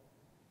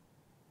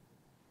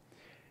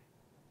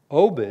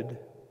 Obed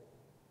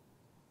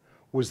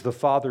was the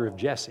father of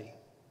Jesse.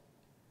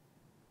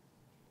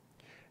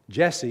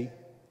 Jesse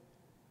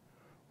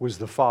was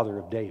the father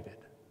of David.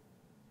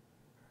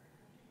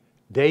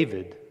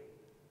 David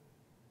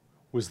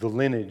was the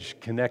lineage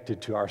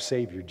connected to our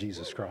Savior,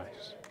 Jesus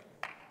Christ.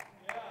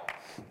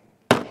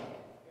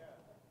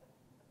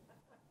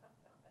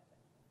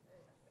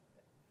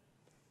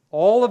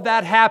 All of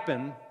that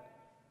happened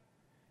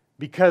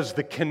because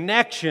the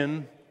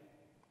connection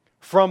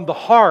from the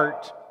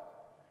heart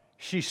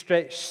she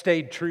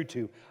stayed true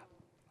to.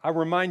 I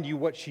remind you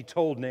what she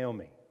told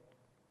Naomi.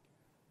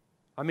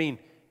 I mean,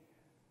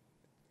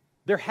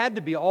 there had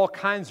to be all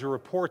kinds of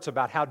reports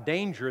about how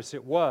dangerous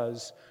it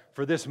was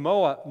for this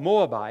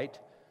Moabite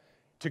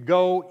to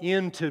go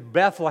into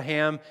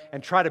Bethlehem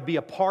and try to be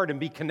a part and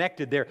be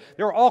connected there.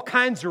 There were all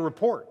kinds of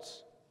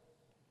reports.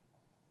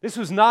 This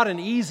was not an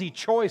easy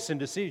choice and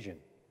decision.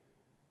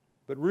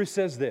 But Ruth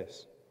says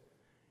this,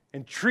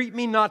 "Entreat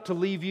me not to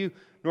leave you,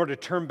 nor to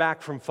turn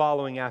back from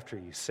following after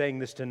you," saying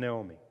this to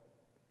Naomi.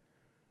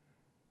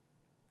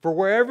 "For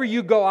wherever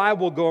you go, I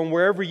will go, and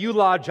wherever you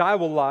lodge, I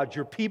will lodge.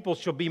 Your people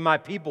shall be my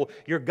people.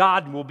 Your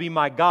God will be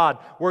my God.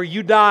 Where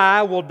you die,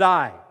 I will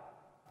die.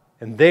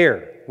 And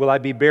there will I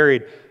be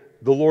buried.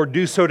 The Lord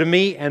do so to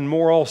me, and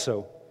more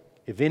also,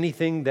 if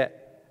anything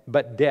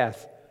but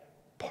death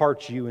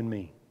parts you and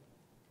me."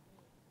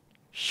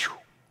 Whew.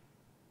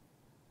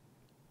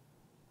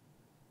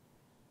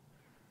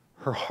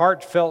 Her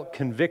heartfelt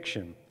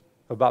conviction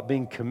about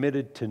being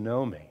committed to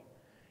Naomi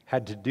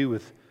had to do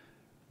with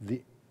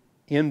the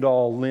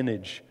end-all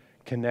lineage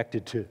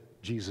connected to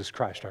Jesus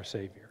Christ, our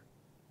Savior.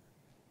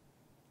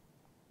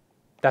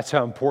 That's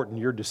how important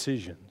your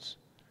decisions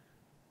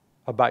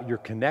about your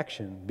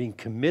connection, being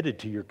committed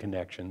to your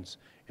connections,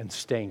 and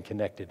staying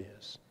connected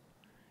is.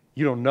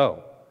 You don't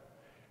know.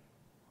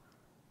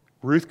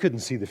 Ruth couldn't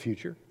see the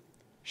future.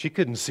 She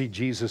couldn't see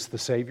Jesus the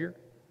Savior,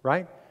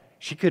 right?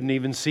 She couldn't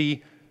even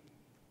see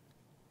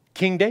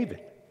King David.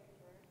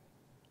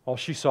 All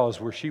she saw is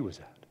where she was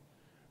at.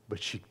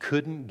 But she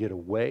couldn't get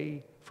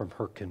away from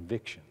her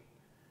conviction.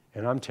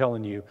 And I'm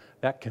telling you,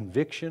 that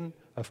conviction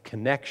of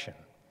connection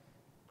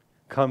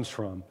comes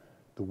from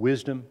the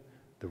wisdom,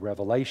 the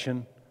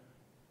revelation,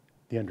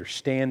 the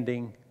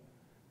understanding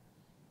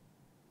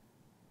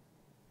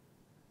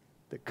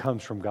that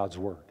comes from God's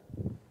Word.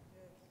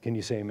 Can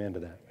you say amen to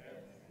that?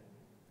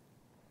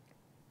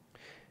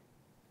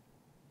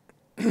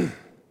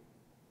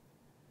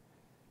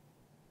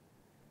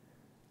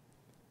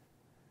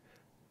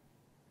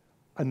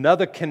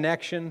 Another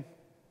connection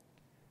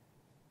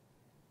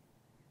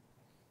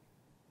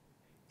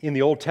in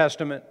the Old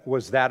Testament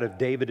was that of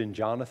David and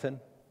Jonathan.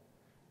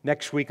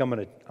 Next week I'm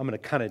going to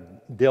kind of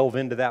delve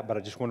into that, but I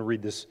just want to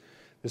read this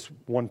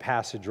one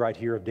passage right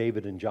here of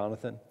David and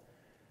Jonathan.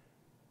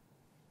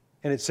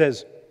 And it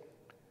says,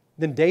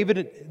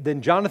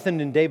 Then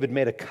Jonathan and David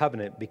made a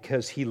covenant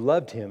because he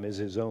loved him as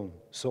his own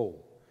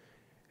soul.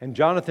 And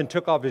Jonathan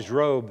took off his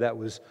robe that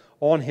was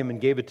on him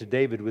and gave it to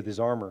David with his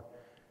armor.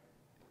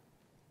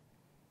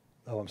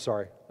 Oh, I'm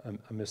sorry. I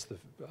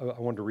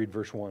wanted to read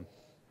verse 1.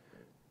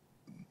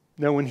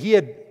 Now, when he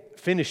had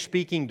finished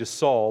speaking to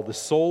Saul, the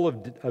soul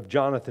of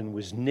Jonathan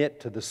was knit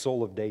to the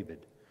soul of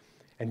David.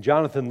 And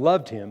Jonathan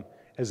loved him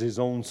as his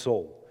own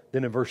soul.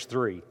 Then in verse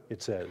 3,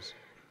 it says,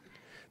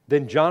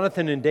 Then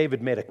Jonathan and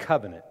David made a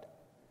covenant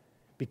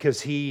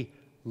because he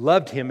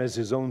loved him as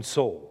his own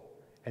soul.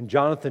 And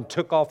Jonathan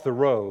took off the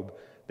robe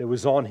that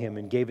was on him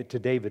and gave it to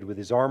David with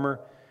his armor,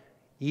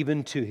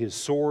 even to his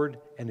sword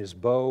and his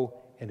bow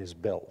and his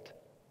belt.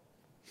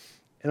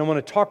 And I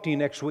want to talk to you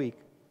next week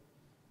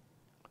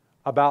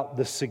about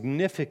the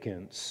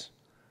significance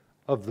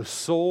of the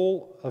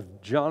soul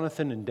of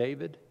Jonathan and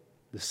David,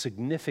 the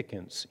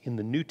significance in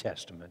the New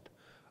Testament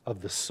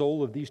of the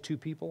soul of these two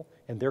people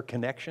and their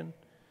connection,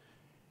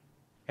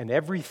 and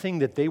everything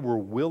that they were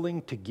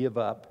willing to give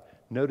up.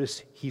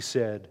 Notice he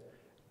said,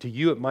 to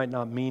you it might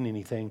not mean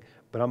anything,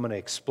 but I'm going to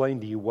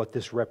explain to you what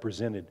this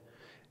represented.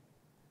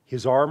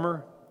 His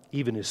armor,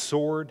 even his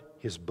sword,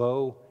 his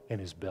bow, and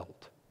his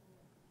belt.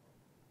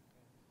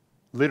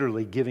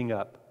 Literally giving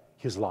up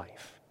his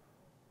life.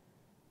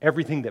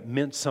 Everything that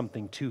meant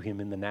something to him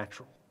in the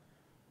natural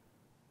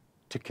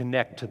to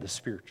connect to the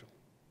spiritual.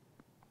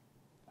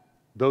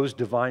 Those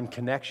divine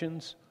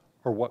connections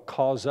are what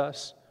cause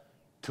us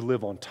to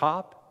live on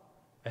top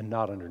and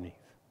not underneath.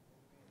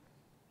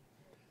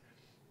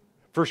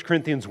 1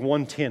 Corinthians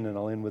 1:10, and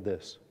I'll end with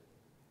this.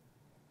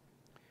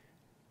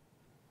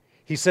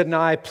 He said,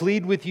 Now I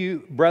plead with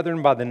you,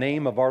 brethren, by the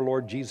name of our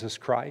Lord Jesus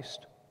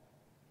Christ,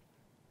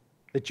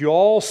 that you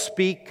all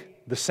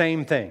speak the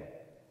same thing.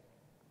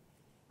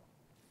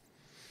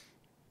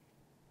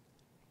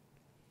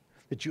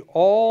 That you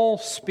all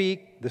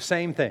speak the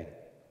same thing.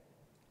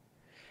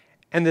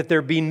 And that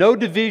there be no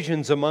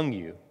divisions among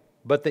you,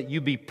 but that you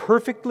be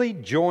perfectly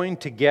joined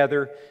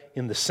together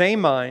in the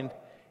same mind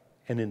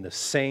and in the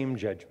same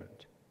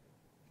judgment.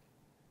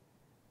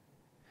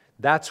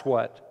 That's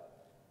what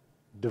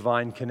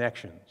divine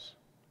connections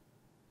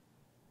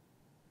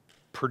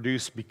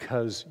produce,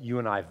 because you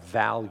and I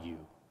value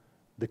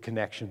the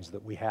connections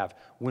that we have.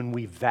 When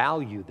we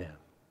value them,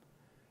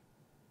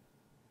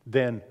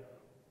 then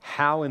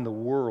how in the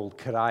world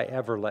could I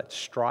ever let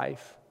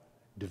strife,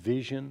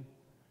 division,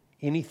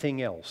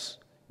 anything else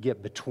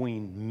get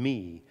between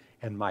me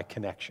and my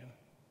connection?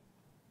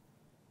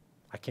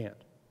 I can't.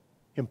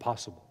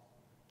 Impossible.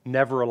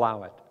 Never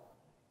allow it.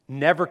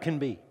 Never can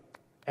be.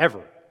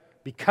 Ever.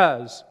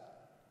 Because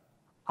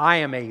I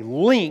am a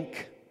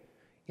link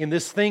in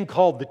this thing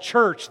called the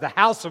church, the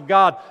house of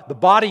God, the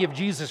body of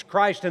Jesus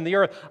Christ in the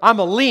earth. I'm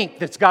a link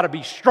that's got to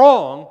be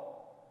strong.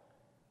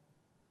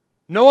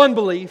 No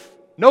unbelief,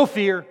 no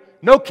fear,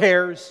 no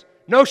cares,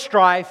 no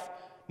strife,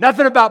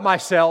 nothing about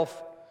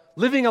myself,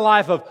 living a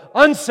life of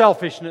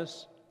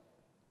unselfishness,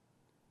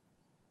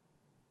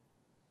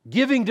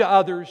 giving to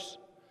others,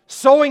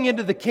 sowing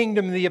into the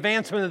kingdom and the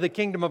advancement of the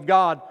kingdom of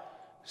God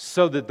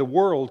so that the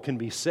world can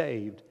be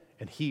saved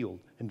and healed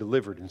and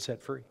delivered and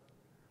set free.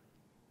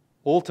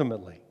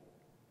 Ultimately,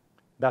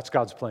 that's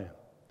God's plan. It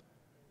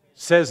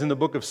says in the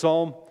book of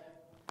Psalm,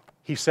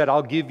 He said,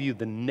 I'll give you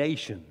the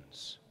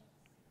nations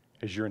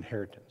as your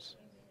inheritance.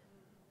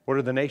 What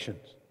are the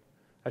nations?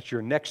 That's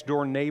your next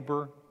door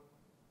neighbor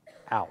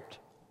out.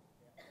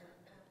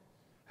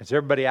 That's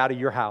everybody out of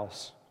your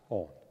house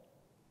on.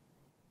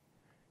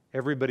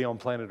 Everybody on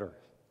planet Earth.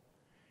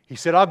 He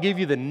said, I'll give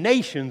you the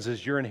nations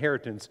as your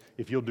inheritance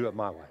if you'll do it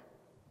my way.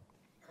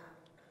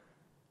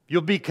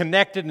 You'll be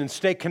connected and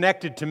stay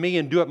connected to me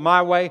and do it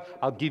my way.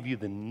 I'll give you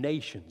the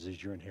nations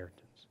as your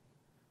inheritance.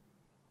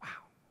 Wow.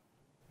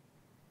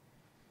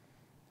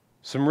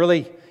 Some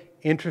really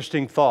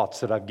interesting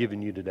thoughts that I've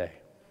given you today.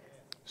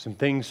 Some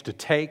things to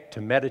take, to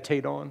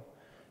meditate on,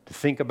 to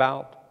think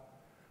about,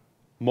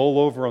 mull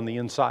over on the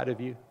inside of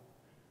you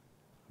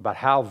about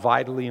how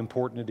vitally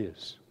important it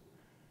is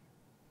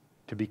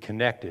to be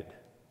connected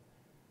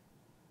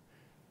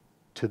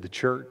to the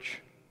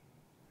church,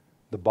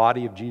 the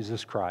body of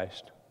Jesus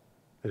Christ,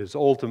 that is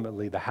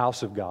ultimately the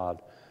house of God,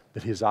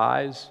 that His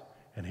eyes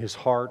and His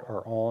heart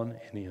are on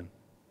and in.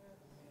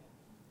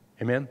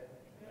 Amen?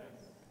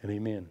 And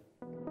amen.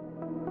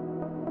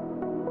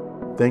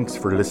 Thanks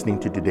for listening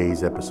to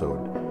today's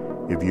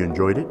episode. If you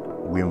enjoyed it,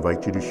 we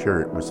invite you to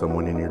share it with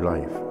someone in your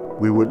life.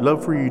 We would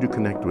love for you to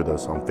connect with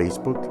us on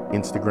Facebook,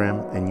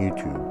 Instagram, and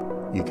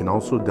YouTube. You can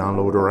also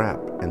download our app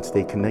and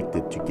stay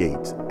connected to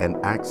Gates and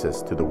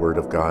access to the Word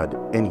of God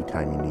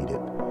anytime you need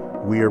it.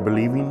 We are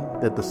believing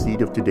that the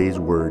seed of today's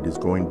word is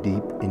going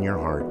deep in your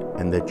heart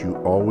and that you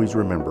always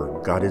remember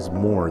God is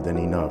more than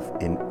enough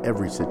in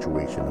every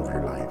situation of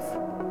your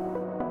life.